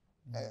security.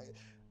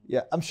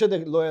 Yeah, I'm sure the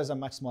lawyers are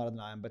much smarter than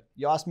I am, but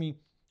you ask me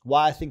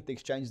why I think the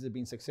exchanges have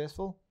been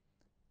successful.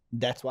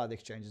 That's why the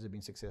exchanges have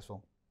been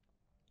successful.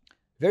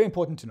 Very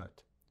important to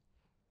note.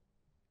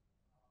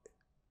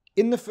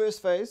 In the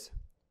first phase,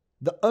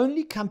 the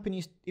only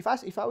companies, if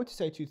I were to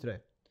say to you today,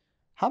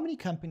 how many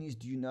companies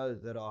do you know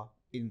that are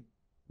in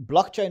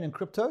blockchain and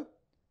crypto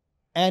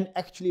and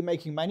actually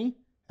making money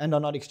and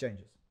are not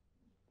exchanges?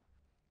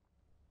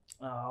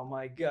 Oh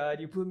my God,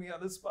 you put me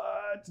on the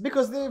spot.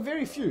 Because there are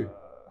very few.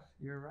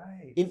 You're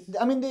right.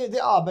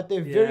 There are, but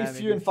they're very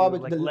few and far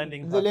between.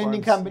 Like the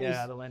lending companies.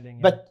 Yeah, the lending.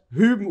 Yeah. But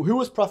who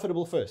was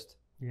profitable first?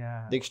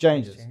 Yeah. The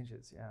exchanges.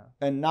 Yeah.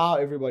 And now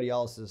everybody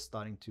else is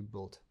starting to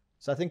build.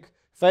 So I think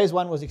phase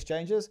 1 was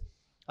exchanges.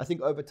 I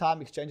think over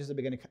time, exchanges are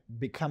going to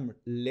become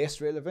less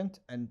relevant,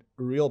 and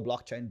real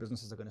blockchain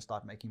businesses are going to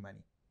start making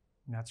money.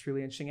 That's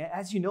really interesting.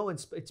 As you know, and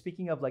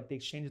speaking of like the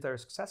exchanges that are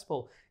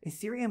successful,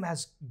 Ethereum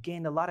has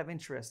gained a lot of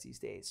interest these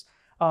days.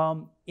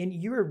 And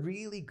you're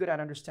really good at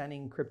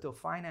understanding crypto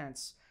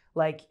finance.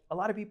 Like a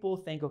lot of people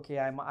think, okay,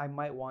 I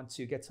might want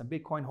to get some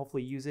Bitcoin,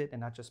 hopefully use it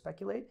and not just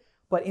speculate.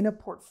 But in a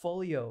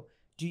portfolio,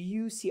 do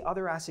you see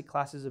other asset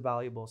classes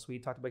valuable? So we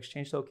talked about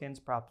exchange tokens,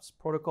 perhaps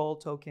protocol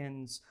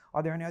tokens.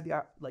 Are there any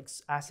other like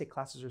asset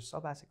classes or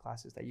sub-asset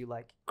classes that you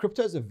like?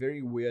 Crypto is a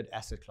very weird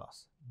asset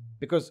class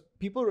because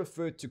people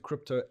refer to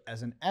crypto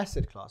as an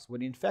asset class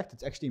when in fact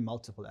it's actually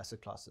multiple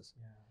asset classes.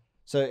 Yeah.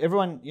 So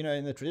everyone,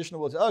 in the traditional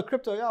world says, oh,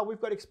 crypto, yeah,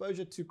 we've got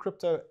exposure to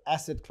crypto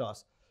asset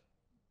class.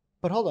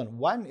 But hold on,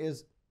 one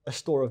is a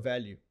store of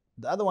value.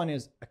 The other one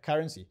is a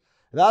currency.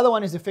 The other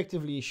one is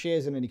effectively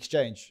shares in an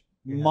exchange,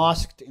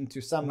 masked into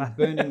some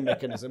burning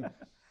mechanism.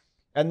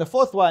 And the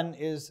fourth one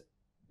is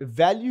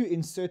value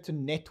in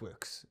certain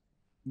networks,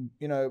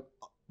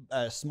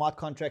 smart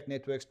contract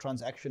networks,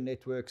 transaction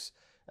networks,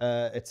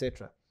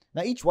 etc.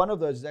 Now, each one of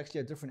those is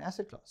actually a different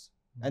asset class.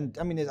 And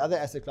I mean, there's other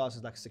asset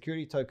classes like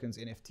security tokens,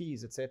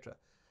 NFTs, etc.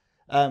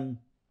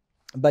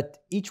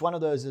 But each one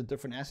of those is a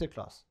different asset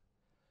class.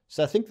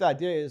 So I think the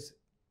idea is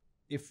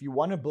if you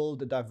want to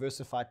build a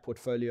diversified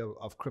portfolio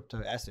of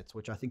crypto assets,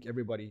 which I think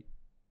everybody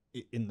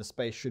in the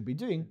space should be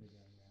doing,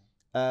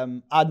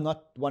 I'm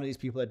not one of these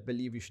people that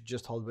believe you should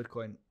just hold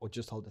Bitcoin or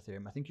just hold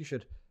Ethereum. I think you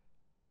should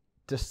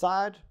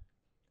decide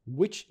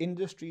which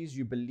industries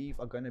you believe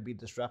are going to be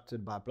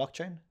disrupted by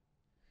blockchain,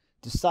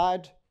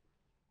 decide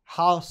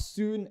how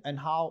soon and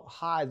how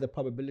high the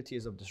probability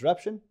is of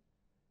disruption,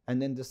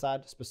 and then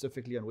decide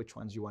specifically on which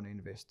ones you want to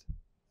invest.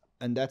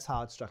 And that's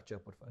how I'd structure a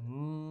portfolio.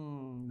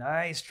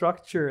 Nice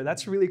structure.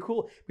 That's really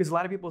cool because a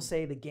lot of people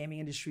say the gaming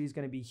industry is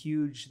going to be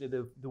huge.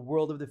 The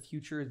world of the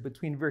future is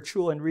between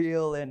virtual and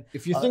real. And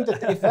if you think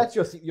that if that's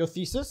your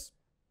thesis,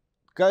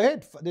 go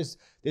ahead. There's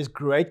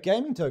great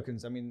gaming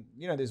tokens. I mean,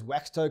 there's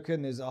Wax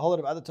token. There's a whole lot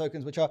of other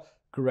tokens which are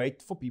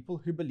great for people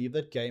who believe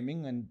that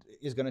gaming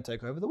is going to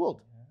take over the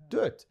world. Do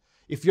it.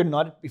 If you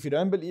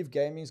don't believe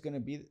gaming is going to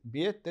be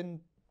it, then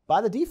buy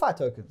the DeFi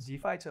tokens.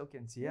 DeFi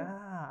tokens,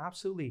 yeah,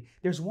 absolutely.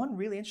 There's one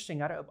really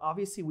interesting.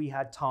 Obviously, we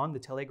had Ton, the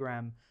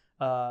Telegram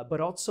but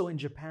also in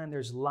Japan,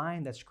 there's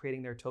Line that's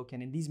creating their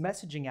token, and these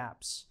messaging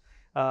apps,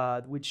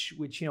 which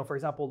for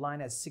example, Line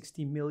has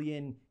 60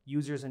 million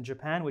users in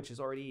Japan, which is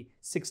already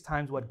 6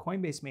 times what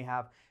Coinbase may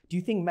have. Do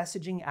you think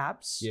messaging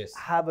apps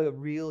have a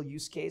real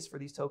use case for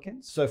these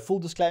tokens? So full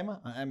disclaimer,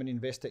 I am an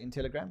investor in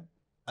Telegram.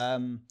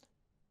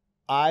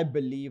 I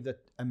believe that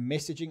a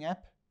messaging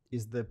app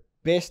is the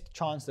best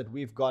chance that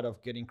we've got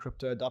of getting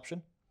crypto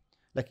adoption.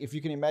 Like if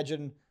you can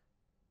imagine,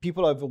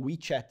 people over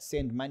WeChat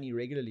send money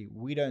regularly.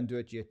 We don't do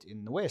it yet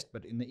in the West,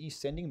 but in the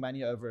East, sending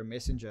money over a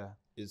messenger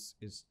is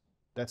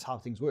that's how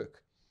things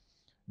work.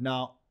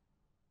 Now,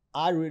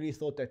 I really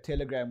thought that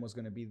Telegram was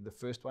going to be the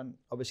first one.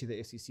 Obviously,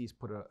 the SEC's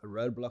put a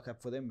roadblock up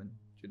for them,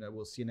 and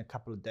we'll see in a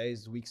couple of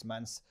days, weeks,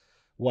 months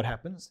what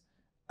happens.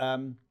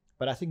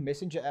 But I think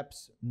messenger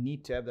apps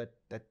need to have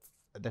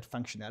that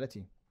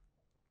functionality.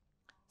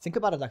 Think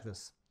about it like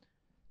this: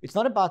 it's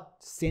not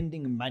about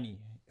sending money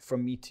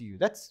from me to you.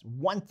 That's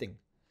one thing.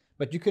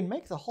 But you can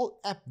make the whole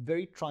app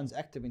very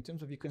transactive in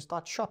terms of you can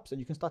start shops and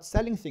you can start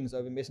selling things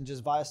over messengers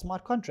via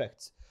smart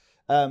contracts.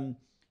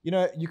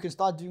 You can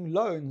start doing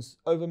loans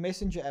over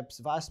messenger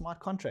apps via smart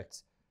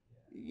contracts.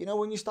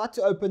 When you start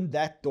to open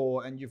that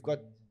door and you've got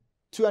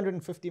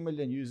 250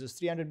 million users,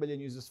 300 million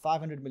users,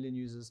 500 million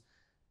users,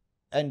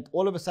 and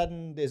all of a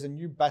sudden there's a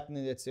new button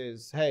that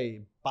says,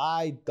 hey,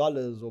 buy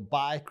dollars or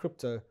buy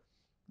crypto,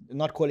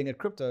 not calling it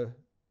crypto,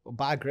 or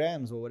buy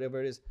grams or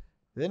whatever it is,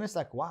 then it's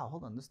like, wow,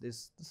 hold on, this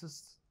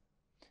is,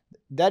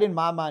 that in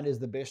my mind is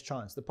the best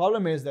chance. The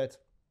problem is that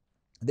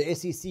the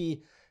SEC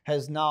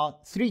has now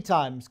 3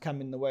 times come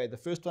in the way. The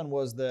first one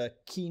was the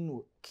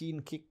Keen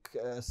Kick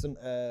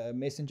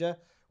messenger,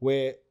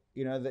 where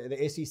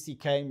the SEC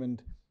came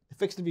and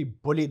effectively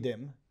bullied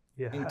them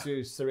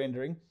into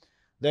surrendering.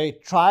 They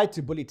tried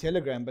to bully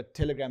Telegram, but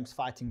Telegram's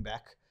fighting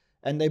back,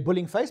 and they're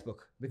bullying Facebook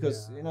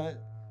because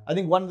I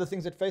think one of the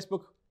things that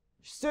Facebook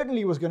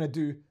certainly was going to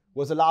do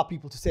was allow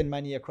people to send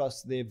money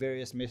across their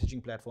various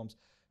messaging platforms,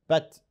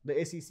 but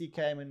the SEC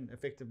came and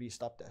effectively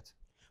stopped that.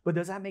 But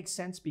does that make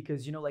sense?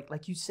 Because,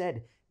 like you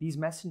said, these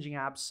messaging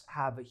apps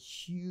have a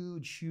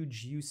huge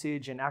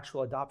usage and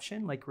actual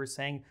adoption. Like we're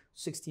saying,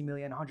 60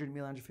 million, 100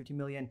 million, 150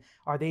 million.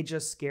 Are they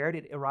just scared?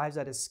 It arrives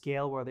at a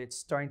scale where it's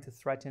starting to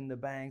threaten the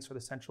banks or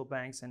the central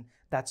banks, and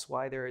that's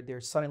why they're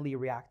suddenly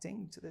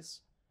reacting to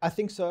this? I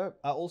think so.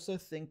 I also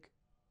think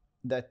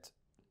that,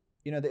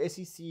 the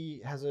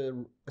SEC has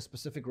a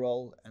specific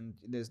role, and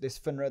there's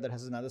FINRA that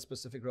has another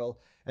specific role,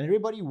 and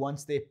everybody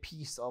wants their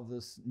piece of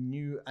this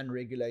new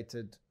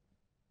unregulated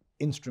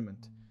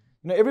instrument.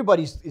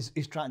 Everybody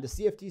is trying. The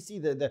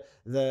CFTC,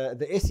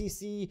 the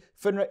SEC,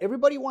 FINRA,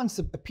 everybody wants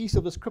a piece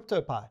of this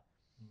crypto pie.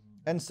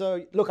 And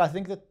so, look, I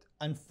think that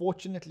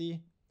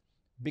unfortunately,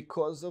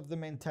 because of the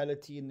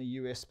mentality in the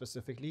US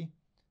specifically,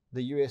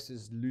 the US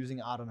is losing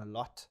out on a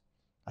lot.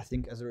 I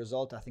think as a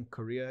result, I think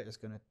Korea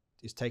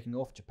is taking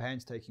off,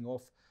 Japan's taking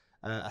off.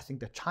 I think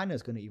that China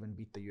is going to even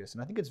beat the US,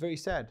 and I think it's very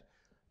sad.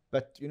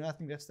 But I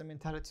think that's the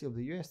mentality of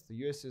the US. The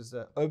US is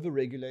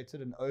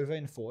over-regulated and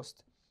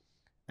over-enforced.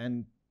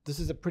 And this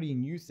is a pretty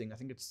new thing. I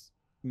think it's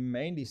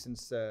mainly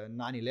since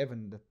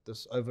 9/11 that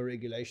this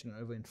over-regulation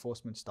and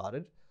over-enforcement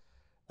started.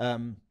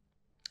 And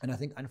I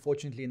think,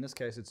 unfortunately, in this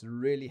case, it's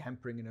really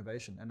hampering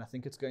innovation. And I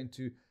think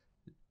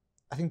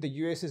the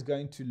US is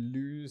going to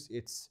lose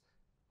its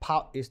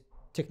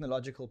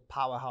technological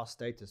powerhouse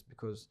status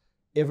because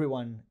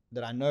everyone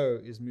that I know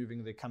is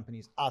moving their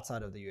companies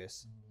outside of the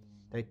US.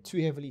 They're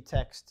too heavily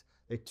taxed.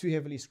 They're too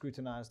heavily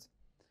scrutinized.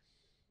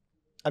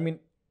 I mean,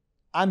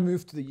 I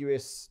moved to the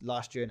US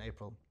last year in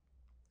April.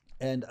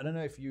 And I don't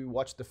know if you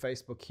watched the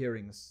Facebook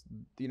hearings,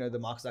 the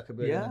Mark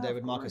Zuckerberg and the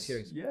David Marcus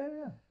hearings.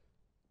 Yeah.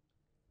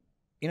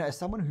 As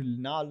someone who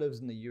now lives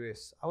in the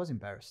US, I was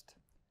embarrassed.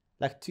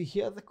 Like, to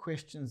hear the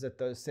questions that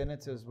those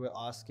senators were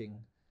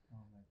asking.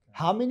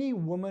 How many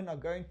women are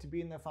going to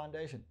be in the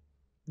foundation?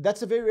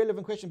 That's a very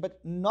relevant question, but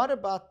not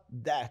about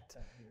that.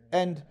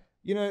 And,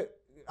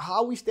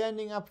 how are we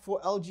standing up for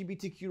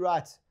LGBTQ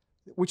rights?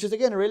 Which is,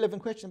 again, a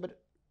relevant question,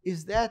 but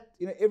is that,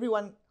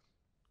 everyone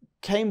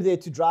came there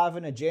to drive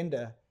an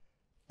agenda.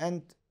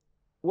 And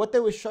what they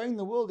were showing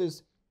the world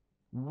is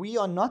we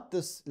are not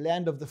this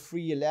land of the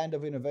free, a land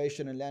of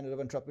innovation, and land of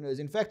entrepreneurs.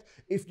 In fact,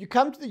 if you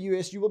come to the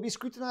US, you will be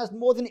scrutinized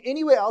more than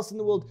anywhere else in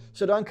the world.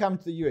 So don't come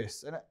to the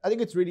US. And I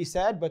think it's really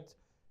sad, but,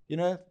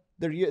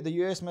 the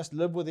US must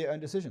live with their own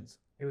decisions.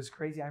 It was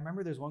crazy. I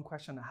remember there's one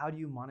question, how do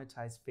you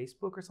monetize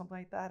Facebook or something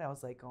like that? I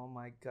was like, oh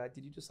my God,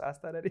 did you just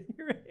ask that at a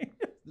hearing?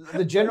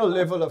 The general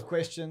level of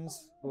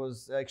questions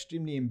was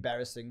extremely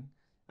embarrassing.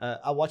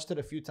 I watched it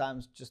a few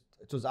times.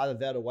 It was either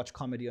that or watch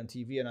comedy on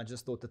TV, and I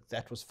just thought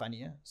that was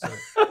funnier. So,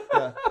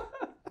 yeah.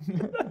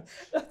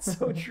 That's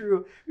so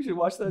true. We should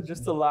watch that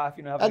just to laugh.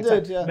 I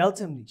did. Yeah.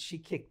 Meltem, she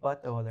kicked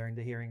butt though there in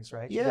the hearings,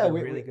 right? She did a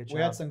really good job.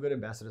 We had some good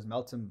ambassadors.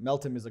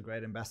 Meltem is a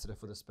great ambassador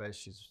for the space.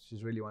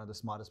 She's really one of the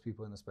smartest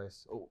people in the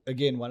space.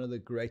 Again, one of the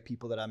great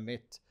people that I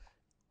met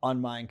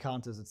on my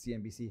encounters at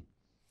CNBC.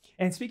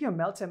 And speaking of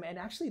Meltem, and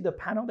actually the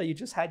panel that you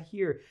just had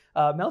here,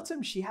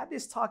 Meltem, she had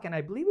this talk, and I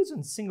believe it was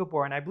in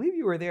Singapore, and I believe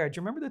you were there. Do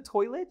you remember the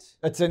toilet?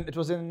 It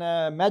was in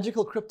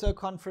Magical Crypto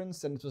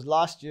Conference, and it was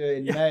last year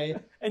in May.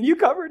 And you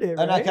covered it, right?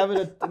 And I covered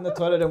it in the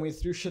toilet, and we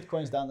threw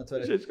shitcoins down the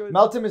toilet.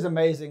 Meltem is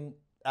amazing.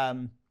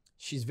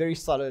 She's very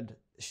solid.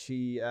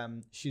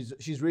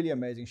 She's really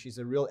amazing. She's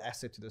a real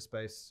asset to the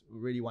space.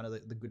 Really one of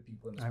the good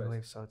people in the space. I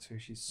believe so too.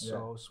 She's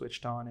so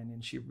switched on,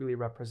 and she really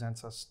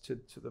represents us to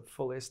the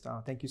fullest.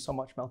 Thank you so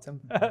much, Meltem.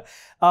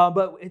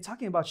 But in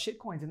talking about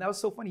shitcoins, and that was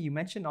so funny. You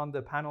mentioned on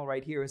the panel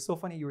right here. It's so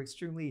funny. You were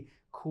extremely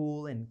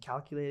cool and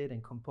calculated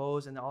and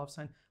composed, and all of a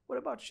sudden, what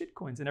about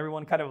shitcoins? And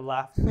everyone kind of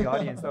laughed in the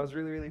audience. That was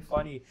really, really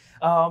funny.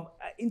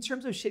 In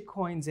terms of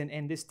shitcoins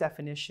and this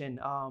definition,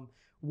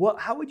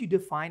 how would you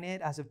define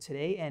it as of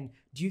today? And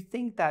do you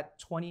think that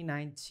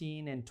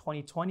 2019 and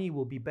 2020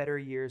 will be better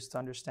years to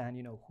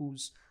understand,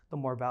 who's the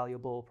more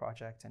valuable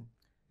project? And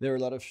there are a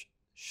lot of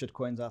shit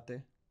coins out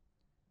there.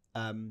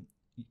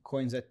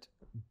 Coins that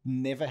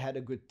never had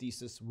a good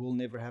thesis, will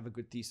never have a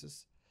good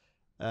thesis,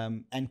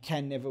 and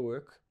can never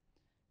work.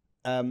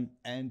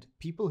 And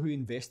people who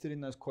invested in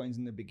those coins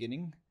in the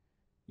beginning,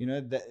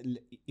 that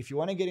if you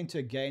want to get into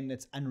a game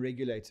that's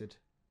unregulated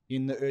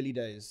in the early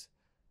days,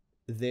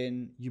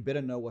 then you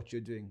better know what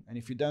you're doing. And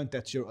if you don't,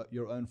 that's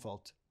your own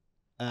fault.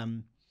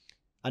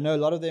 I know a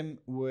lot of them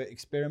were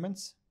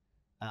experiments.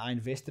 I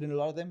invested in a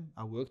lot of them.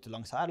 I worked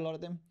alongside a lot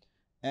of them.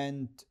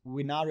 And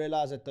we now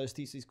realize that those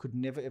theses could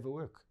never, ever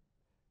work.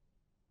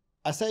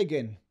 I say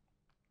again,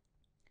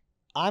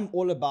 I'm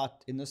all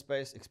about, in this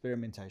space,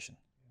 experimentation.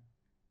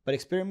 But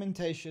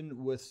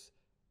experimentation with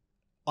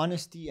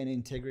honesty and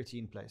integrity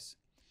in place.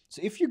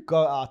 So if you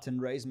go out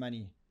and raise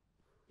money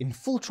in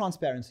full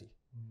transparency,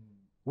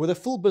 with a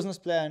full business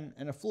plan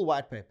and a full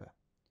white paper,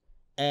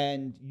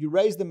 and you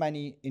raise the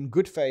money in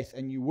good faith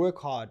and you work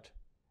hard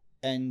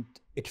and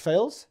it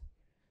fails,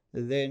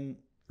 then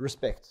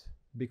respect.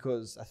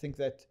 Because I think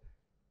that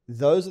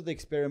those are the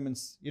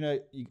experiments,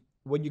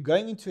 when you're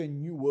going into a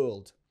new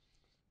world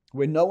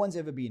where no one's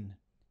ever been,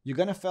 you're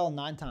going to fail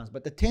 9 times.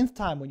 But the 10th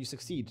time when you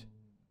succeed,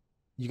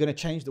 you're going to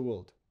change the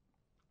world.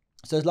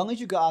 So as long as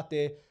you go out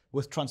there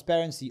with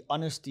transparency,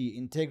 honesty,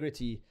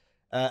 integrity,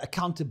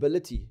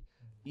 accountability,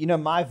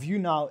 my view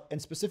now,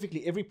 and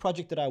specifically every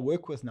project that I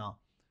work with now,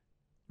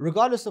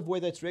 regardless of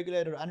whether it's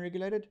regulated or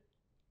unregulated,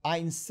 I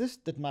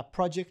insist that my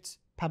projects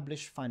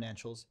publish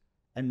financials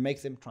and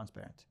make them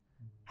transparent.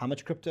 How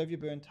much crypto have you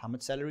burnt? How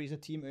much salary is a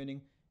team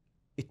earning?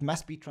 It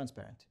must be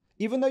transparent.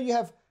 Even though you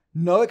have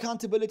no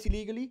accountability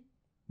legally,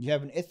 you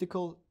have an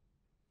ethical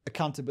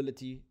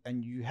accountability,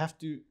 and you have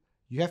to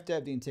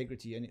have the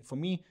integrity. And for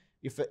me,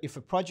 if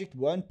a project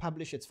won't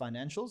publish its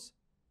financials,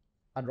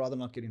 I'd rather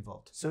not get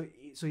involved. So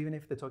even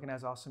if the token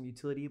has awesome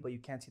utility, but you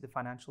can't see the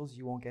financials,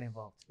 you won't get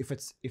involved.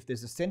 If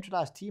there's a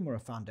centralized team or a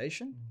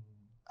foundation,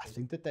 I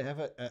think that they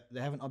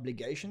have an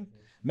obligation.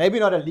 Maybe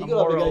not a legal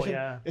obligation.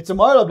 Yeah. It's a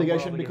moral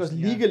obligation because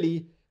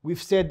legally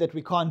we've said that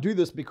we can't do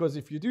this because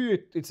if you do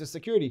it, it's a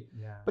security.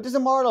 Yeah. But there's a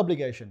moral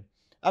obligation.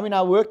 I mean,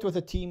 I worked with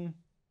a team.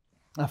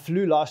 I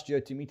flew last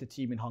year to meet a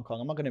team in Hong Kong.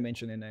 I'm not going to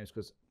mention their names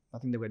because I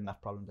think they've got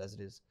enough problems as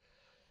it is.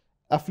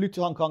 I flew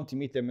to Hong Kong to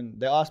meet them, and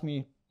they asked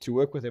me to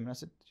work with them. And I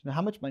said,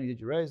 how much money did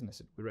you raise? And they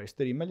said, we raised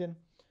 30 million.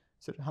 I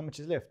said, how much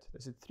is left? They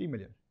said, 3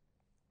 million.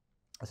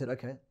 I said,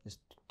 okay, there's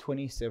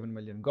 27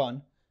 million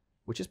gone,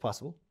 which is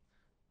possible,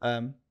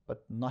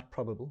 but not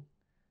probable.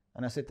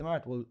 And I said to them, all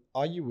right, well,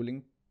 are you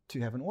willing to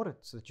have an audit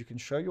so that you can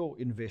show your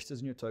investors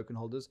and your token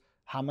holders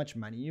how much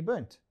money you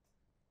burnt?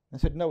 And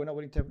I said, no, we're not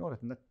willing to have an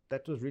audit. And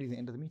that was really the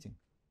end of the meeting.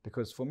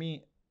 Because for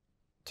me,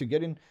 to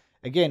get in,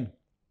 again,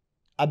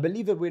 I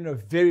believe that we're in a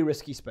very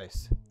risky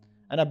space.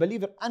 And I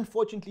believe that,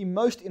 unfortunately,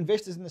 most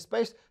investors in the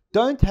space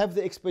don't have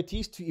the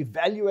expertise to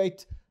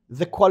evaluate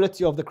the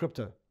quality of the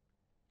crypto.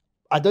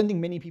 I don't think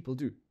many people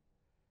do.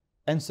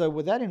 And so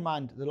with that in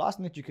mind, the last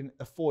thing that you can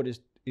afford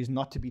is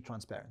not to be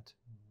transparent.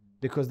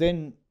 Because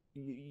then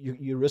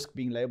you risk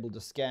being labeled a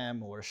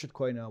scam or a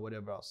shitcoiner or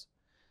whatever else.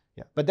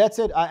 Yeah. But that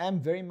said, I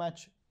am very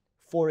much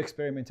for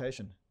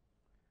experimentation.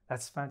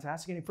 That's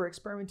fantastic. And for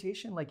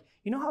experimentation,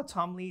 how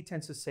Tom Lee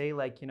tends to say,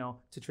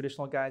 to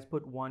traditional guys,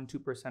 put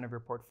 1-2% of your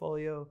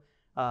portfolio,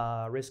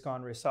 risk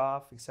on, risk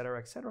off, et cetera,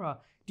 et cetera.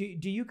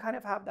 Do you kind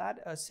of have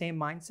that same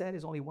mindset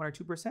as only 1 or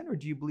 2%, or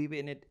do you believe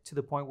in it to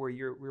the point where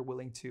you're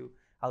willing to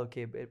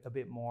allocate a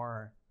bit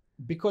more?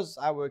 Because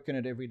I work in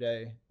it every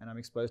day and I'm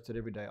exposed to it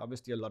every day.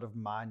 Obviously, a lot of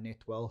my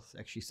net wealth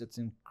actually sits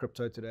in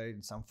crypto today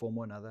in some form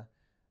or another,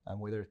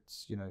 whether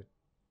it's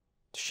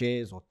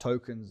shares or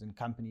tokens in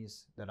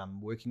companies that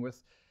I'm working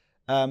with.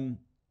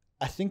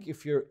 I think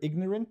if you're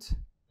ignorant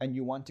and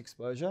you want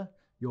exposure,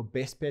 your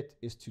best bet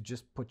is to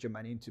just put your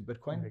money into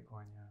Bitcoin.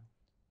 Bitcoin, yeah.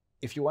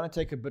 If you want to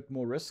take a bit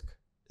more risk,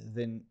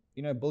 then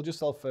build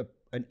yourself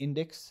an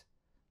index.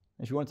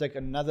 If you want to take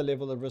another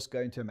level of risk,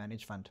 go into a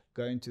managed fund.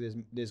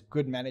 There's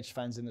good managed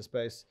funds in the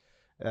space.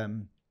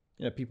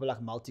 People like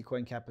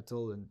Multicoin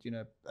Capital and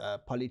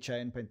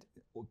Polychain,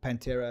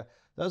 Pantera.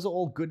 Those are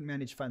all good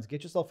managed funds.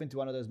 Get yourself into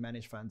one of those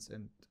managed funds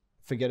and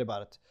forget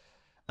about it.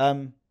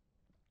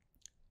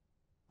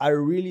 I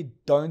really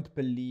don't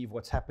believe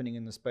what's happening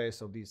in the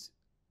space of these,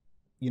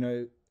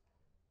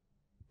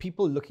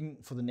 people looking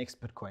for the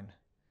next Bitcoin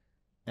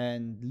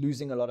and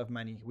losing a lot of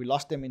money. We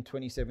lost them in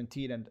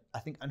 2017. And I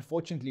think,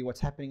 unfortunately, what's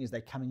happening is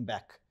they're coming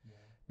back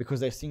because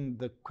they're seeing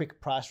the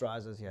quick price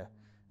rises here.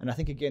 And I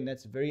think, again,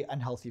 that's very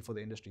unhealthy for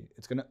the industry.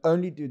 It's going to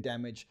only do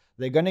damage.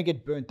 They're going to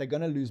get burnt. They're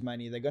going to lose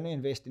money. They're going to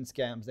invest in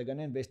scams. They're going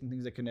to invest in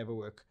things that can never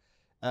work.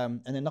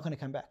 And they're not going to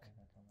come back.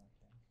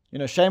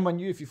 Shame on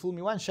you if you fool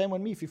me once. Shame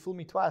on me if you fool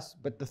me twice.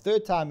 But the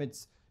third time,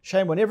 it's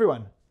shame on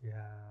everyone.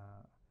 Yeah.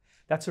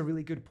 That's a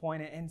really good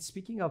point. And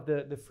speaking of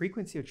the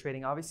frequency of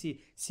trading,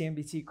 obviously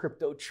CNBC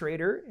Crypto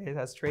Trader, it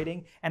has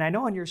trading. And I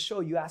know on your show,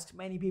 you ask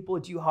many people,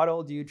 do you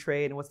hodl, do you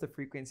trade, and what's the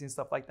frequency and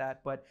stuff like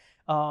that. But,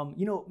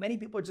 many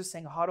people are just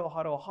saying hodl,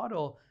 hodl,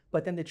 hodl.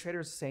 But then the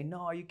traders say, no,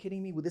 are you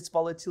kidding me? With this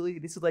volatility,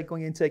 this is like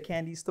going into a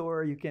candy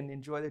store. You can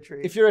enjoy the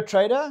trade. If you're a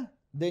trader,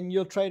 then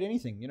you'll trade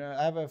anything.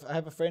 I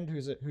have a friend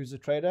who's a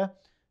trader,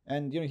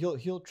 and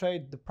he'll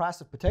trade the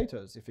price of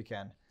potatoes if he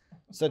can.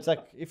 So it's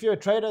like, if you're a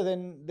trader,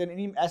 then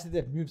any asset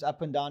that moves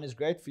up and down is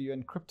great for you.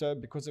 And crypto,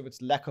 because of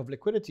its lack of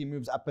liquidity,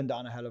 moves up and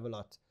down a hell of a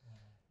lot.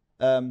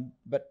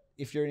 But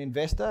if you're an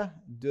investor,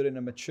 do it in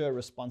a mature,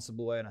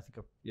 responsible way. And I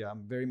think,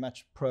 I'm very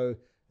much pro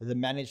the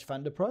managed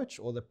fund approach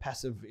or the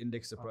passive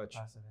index approach.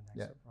 Passive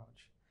index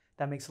approach.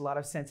 That makes a lot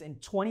of sense. In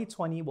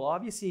 2020, well,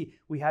 obviously,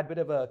 we had a bit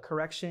of a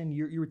correction.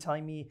 You were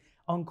telling me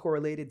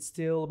uncorrelated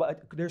still,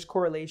 but there's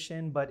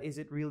correlation, but is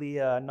it really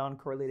a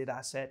non-correlated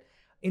asset?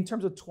 In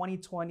terms of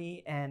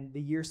 2020 and the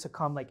years to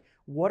come, like,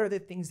 what are the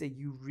things that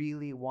you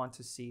really want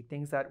to see?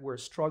 Things that we're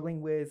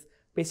struggling with,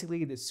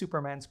 basically the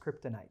Superman's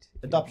kryptonite.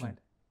 Adoption.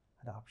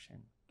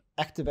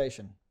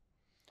 Activation.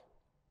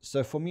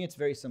 So for me, it's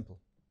very simple.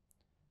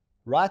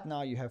 Right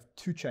now, you have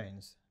two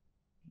chains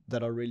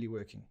that are really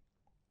working.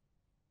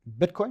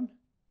 Bitcoin,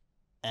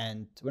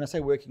 and when I say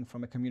working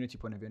from a community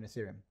point of view, and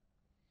Ethereum.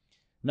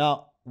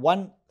 Now,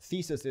 one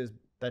thesis is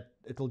that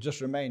it'll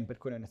just remain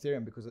Bitcoin and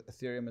Ethereum because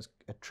Ethereum has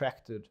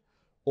attracted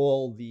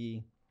all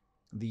the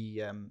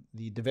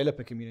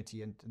developer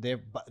community, and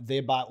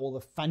thereby all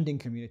the funding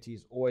community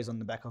is always on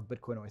the back of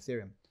Bitcoin or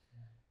Ethereum.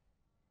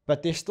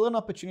 But there's still an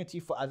opportunity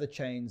for other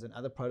chains and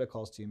other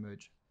protocols to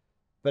emerge.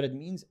 But it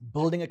means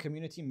building a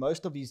community.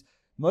 Most of these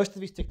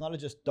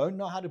technologists don't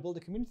know how to build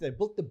a community. They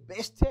built the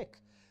best tech.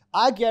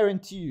 I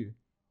guarantee you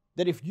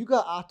that if you go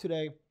out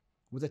today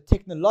with a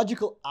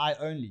technological eye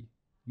only,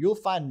 you'll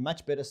find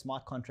much better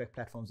smart contract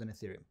platforms than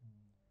Ethereum.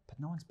 But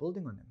no one's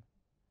building on them.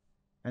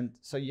 And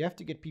so you have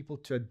to get people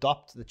to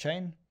adopt the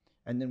chain,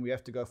 and then we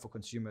have to go for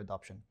consumer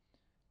adoption.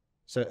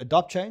 So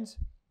adopt chains.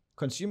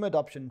 Consumer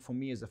adoption for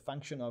me is a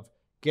function of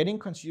getting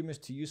consumers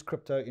to use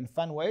crypto in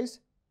fun ways,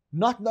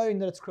 not knowing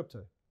that it's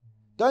crypto.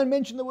 Don't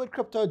mention the word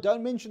crypto.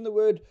 Don't mention the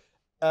word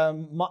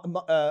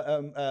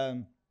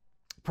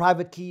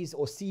private keys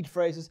or seed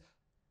phrases.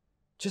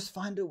 Just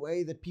find a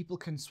way that people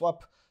can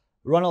swap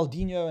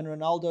Ronaldinho and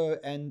Ronaldo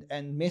and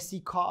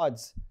Messi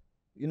cards,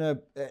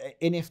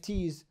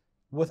 NFTs,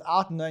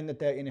 without knowing that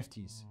they're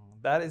NFTs.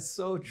 That is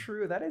so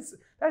true. That is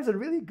a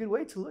really good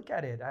way to look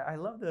at it. I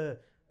love the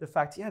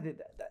fact,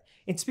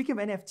 and speaking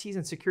of NFTs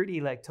and security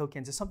like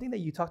tokens, it's something that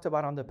you talked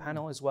about on the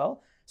panel as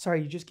well.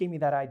 Sorry, you just gave me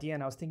that idea,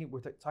 and I was thinking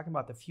we're talking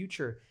about the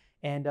future.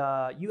 And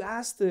you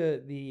asked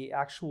the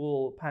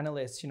actual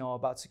panelists,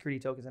 about security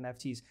tokens and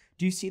NFTs.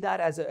 Do you see that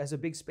as a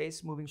big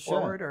space moving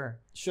forward, or?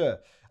 Sure.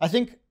 I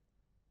think,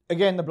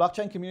 again, the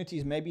blockchain community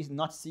is maybe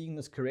not seeing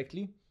this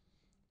correctly.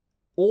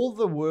 All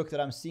the work that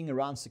I'm seeing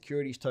around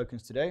securities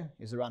tokens today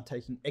is around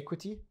taking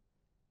equity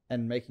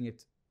and making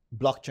it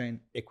blockchain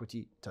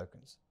equity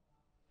tokens.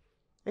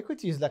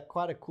 Equity is like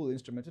quite a cool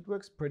instrument. It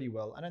works pretty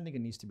well. I don't think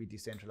it needs to be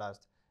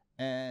decentralized.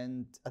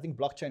 And I think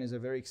blockchain is a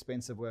very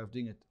expensive way of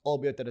doing it,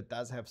 albeit that it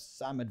does have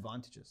some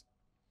advantages.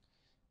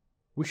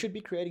 We should be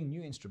creating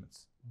new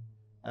instruments.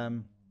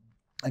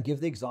 I give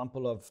the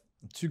example of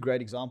two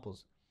great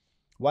examples.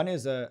 One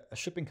is a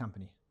shipping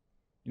company.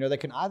 They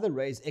can either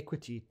raise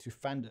equity to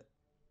fund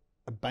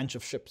a bunch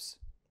of ships,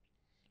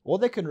 or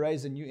they can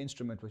raise a new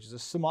instrument, which is a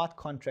smart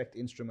contract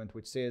instrument,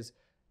 which says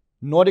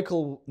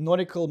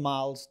nautical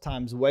miles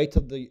times weight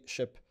of the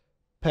ship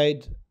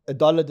paid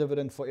 $1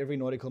 dividend for every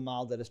nautical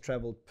mile that has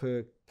traveled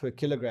per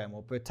kilogram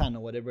or per ton or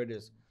whatever it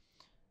is.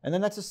 And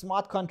then that's a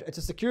smart contract. It's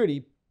a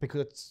security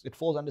because it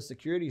falls under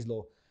securities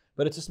law,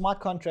 but it's a smart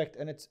contract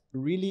and it's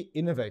really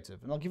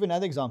innovative. And I'll give you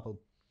another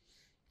example.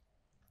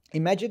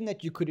 Imagine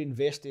that you could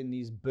invest in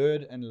these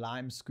Bird and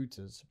Lime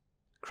scooters,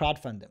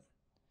 crowdfund them.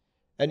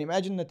 And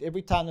imagine that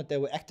every time that they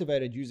were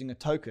activated using a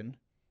token,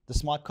 the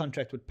smart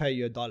contract would pay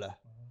you $1.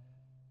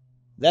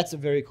 That's a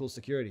very cool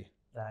security.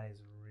 That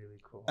is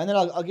really cool. And then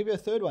I'll give you a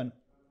third one.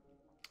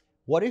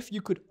 What if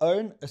you could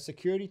own a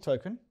security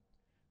token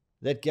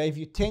that gave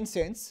you 10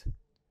 cents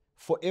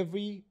for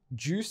every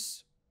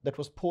juice that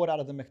was poured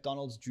out of the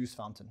McDonald's juice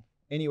fountain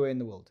anywhere in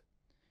the world?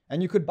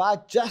 And you could buy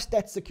just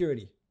that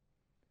security.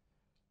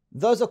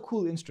 Those are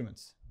cool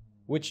instruments,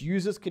 which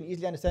users can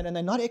easily understand, and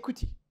they're not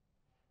equity.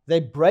 They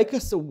break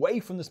us away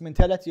from this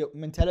mentality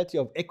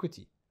of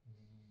equity.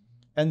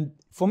 And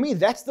for me,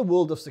 that's the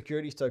world of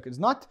securities tokens,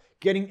 not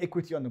getting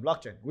equity on the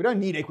blockchain. We don't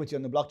need equity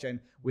on the blockchain.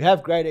 We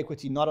have great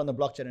equity not on the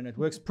blockchain, and it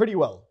works pretty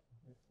well.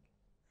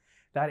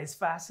 That is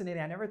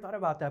fascinating. I never thought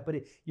about that, but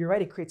you're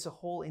right. It creates a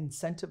whole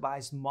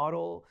incentivized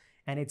model,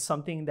 and it's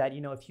something that,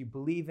 if you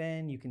believe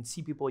in, you can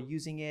see people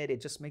using it.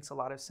 It just makes a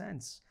lot of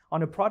sense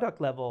on a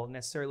product level,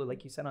 necessarily,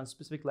 like you said, on a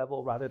specific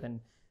level, rather than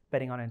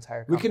betting on an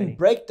entire company. We can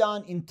break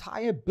down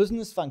entire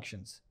business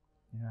functions.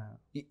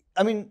 Yeah.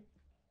 I mean,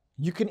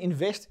 you can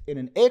invest in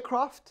an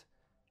aircraft,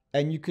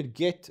 and you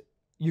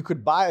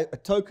could buy a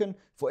token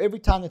for every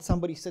time that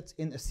somebody sits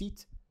in a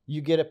seat.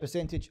 You get a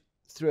percentage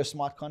through a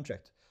smart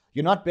contract.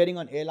 You're not betting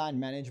on airline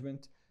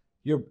management.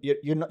 You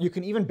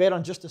can even bet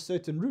on just a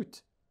certain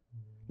route.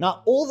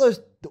 Now,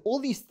 all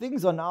these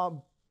things are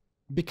now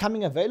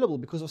becoming available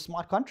because of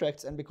smart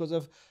contracts and because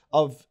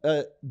of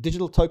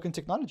digital token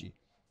technology.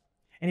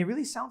 And it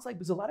really sounds like,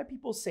 because a lot of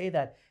people say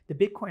that the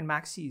Bitcoin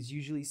maxis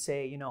usually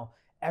say,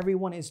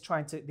 everyone is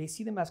they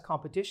see them as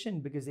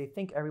competition because they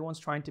think everyone's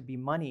trying to be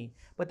money.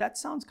 But that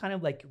sounds kind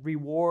of like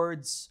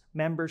rewards,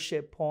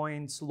 membership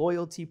points,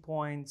 loyalty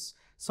points,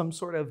 some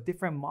sort of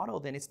different model.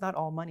 Then it's not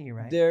all money,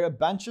 right? There are a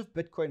bunch of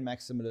Bitcoin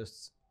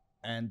maximalists,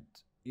 and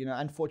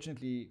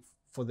unfortunately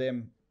for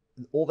them,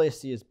 all they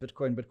see is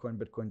Bitcoin, Bitcoin,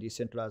 Bitcoin,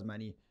 decentralized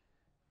money.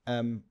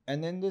 And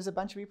then there's a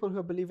bunch of people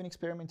who believe in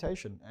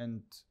experimentation.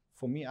 And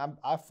for me,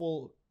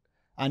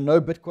 I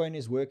know Bitcoin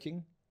is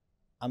working.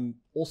 I'm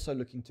also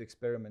looking to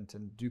experiment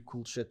and do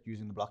cool shit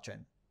using the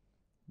blockchain.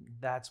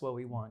 That's what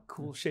we want.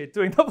 Cool shit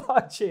doing the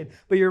blockchain.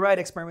 But you're right,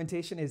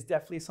 experimentation is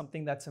definitely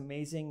something that's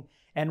amazing.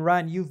 And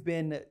Ran, you've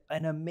been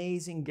an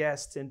amazing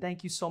guest. And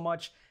thank you so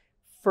much.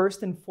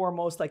 First and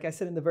foremost, like I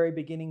said in the very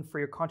beginning, for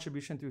your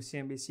contribution through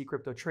CNBC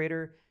Crypto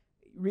Trader.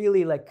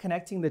 Really like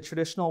connecting the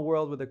traditional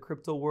world with the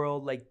crypto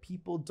world. Like,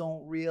 people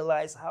don't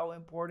realize how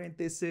important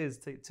this is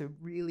to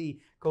really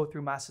go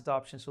through mass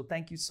adoption. So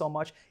thank you so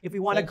much. If we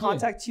want to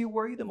contact you,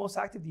 where are you the most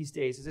active these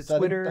days? Is it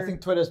Twitter? I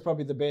think Twitter is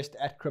probably the best,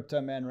 at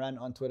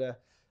CryptoManRan on Twitter.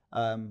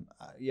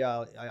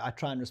 I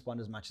try and respond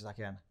as much as I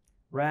can.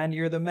 Ran,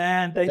 you're the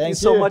man. Thank you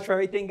so much for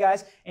everything,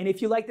 guys. And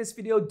if you like this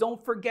video,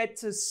 don't forget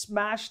to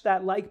smash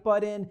that like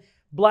button.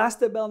 Blast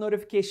the bell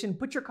notification,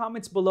 put your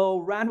comments below.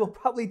 Ran will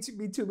probably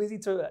be too busy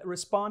to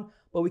respond,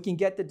 but we can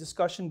get the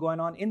discussion going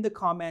on in the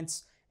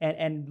comments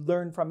and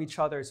learn from each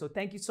other. So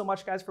thank you so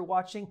much, guys, for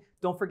watching.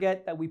 Don't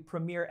forget that we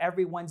premiere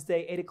every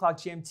Wednesday, 8 o'clock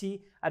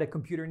GMT at a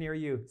computer near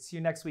you. See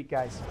you next week,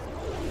 guys.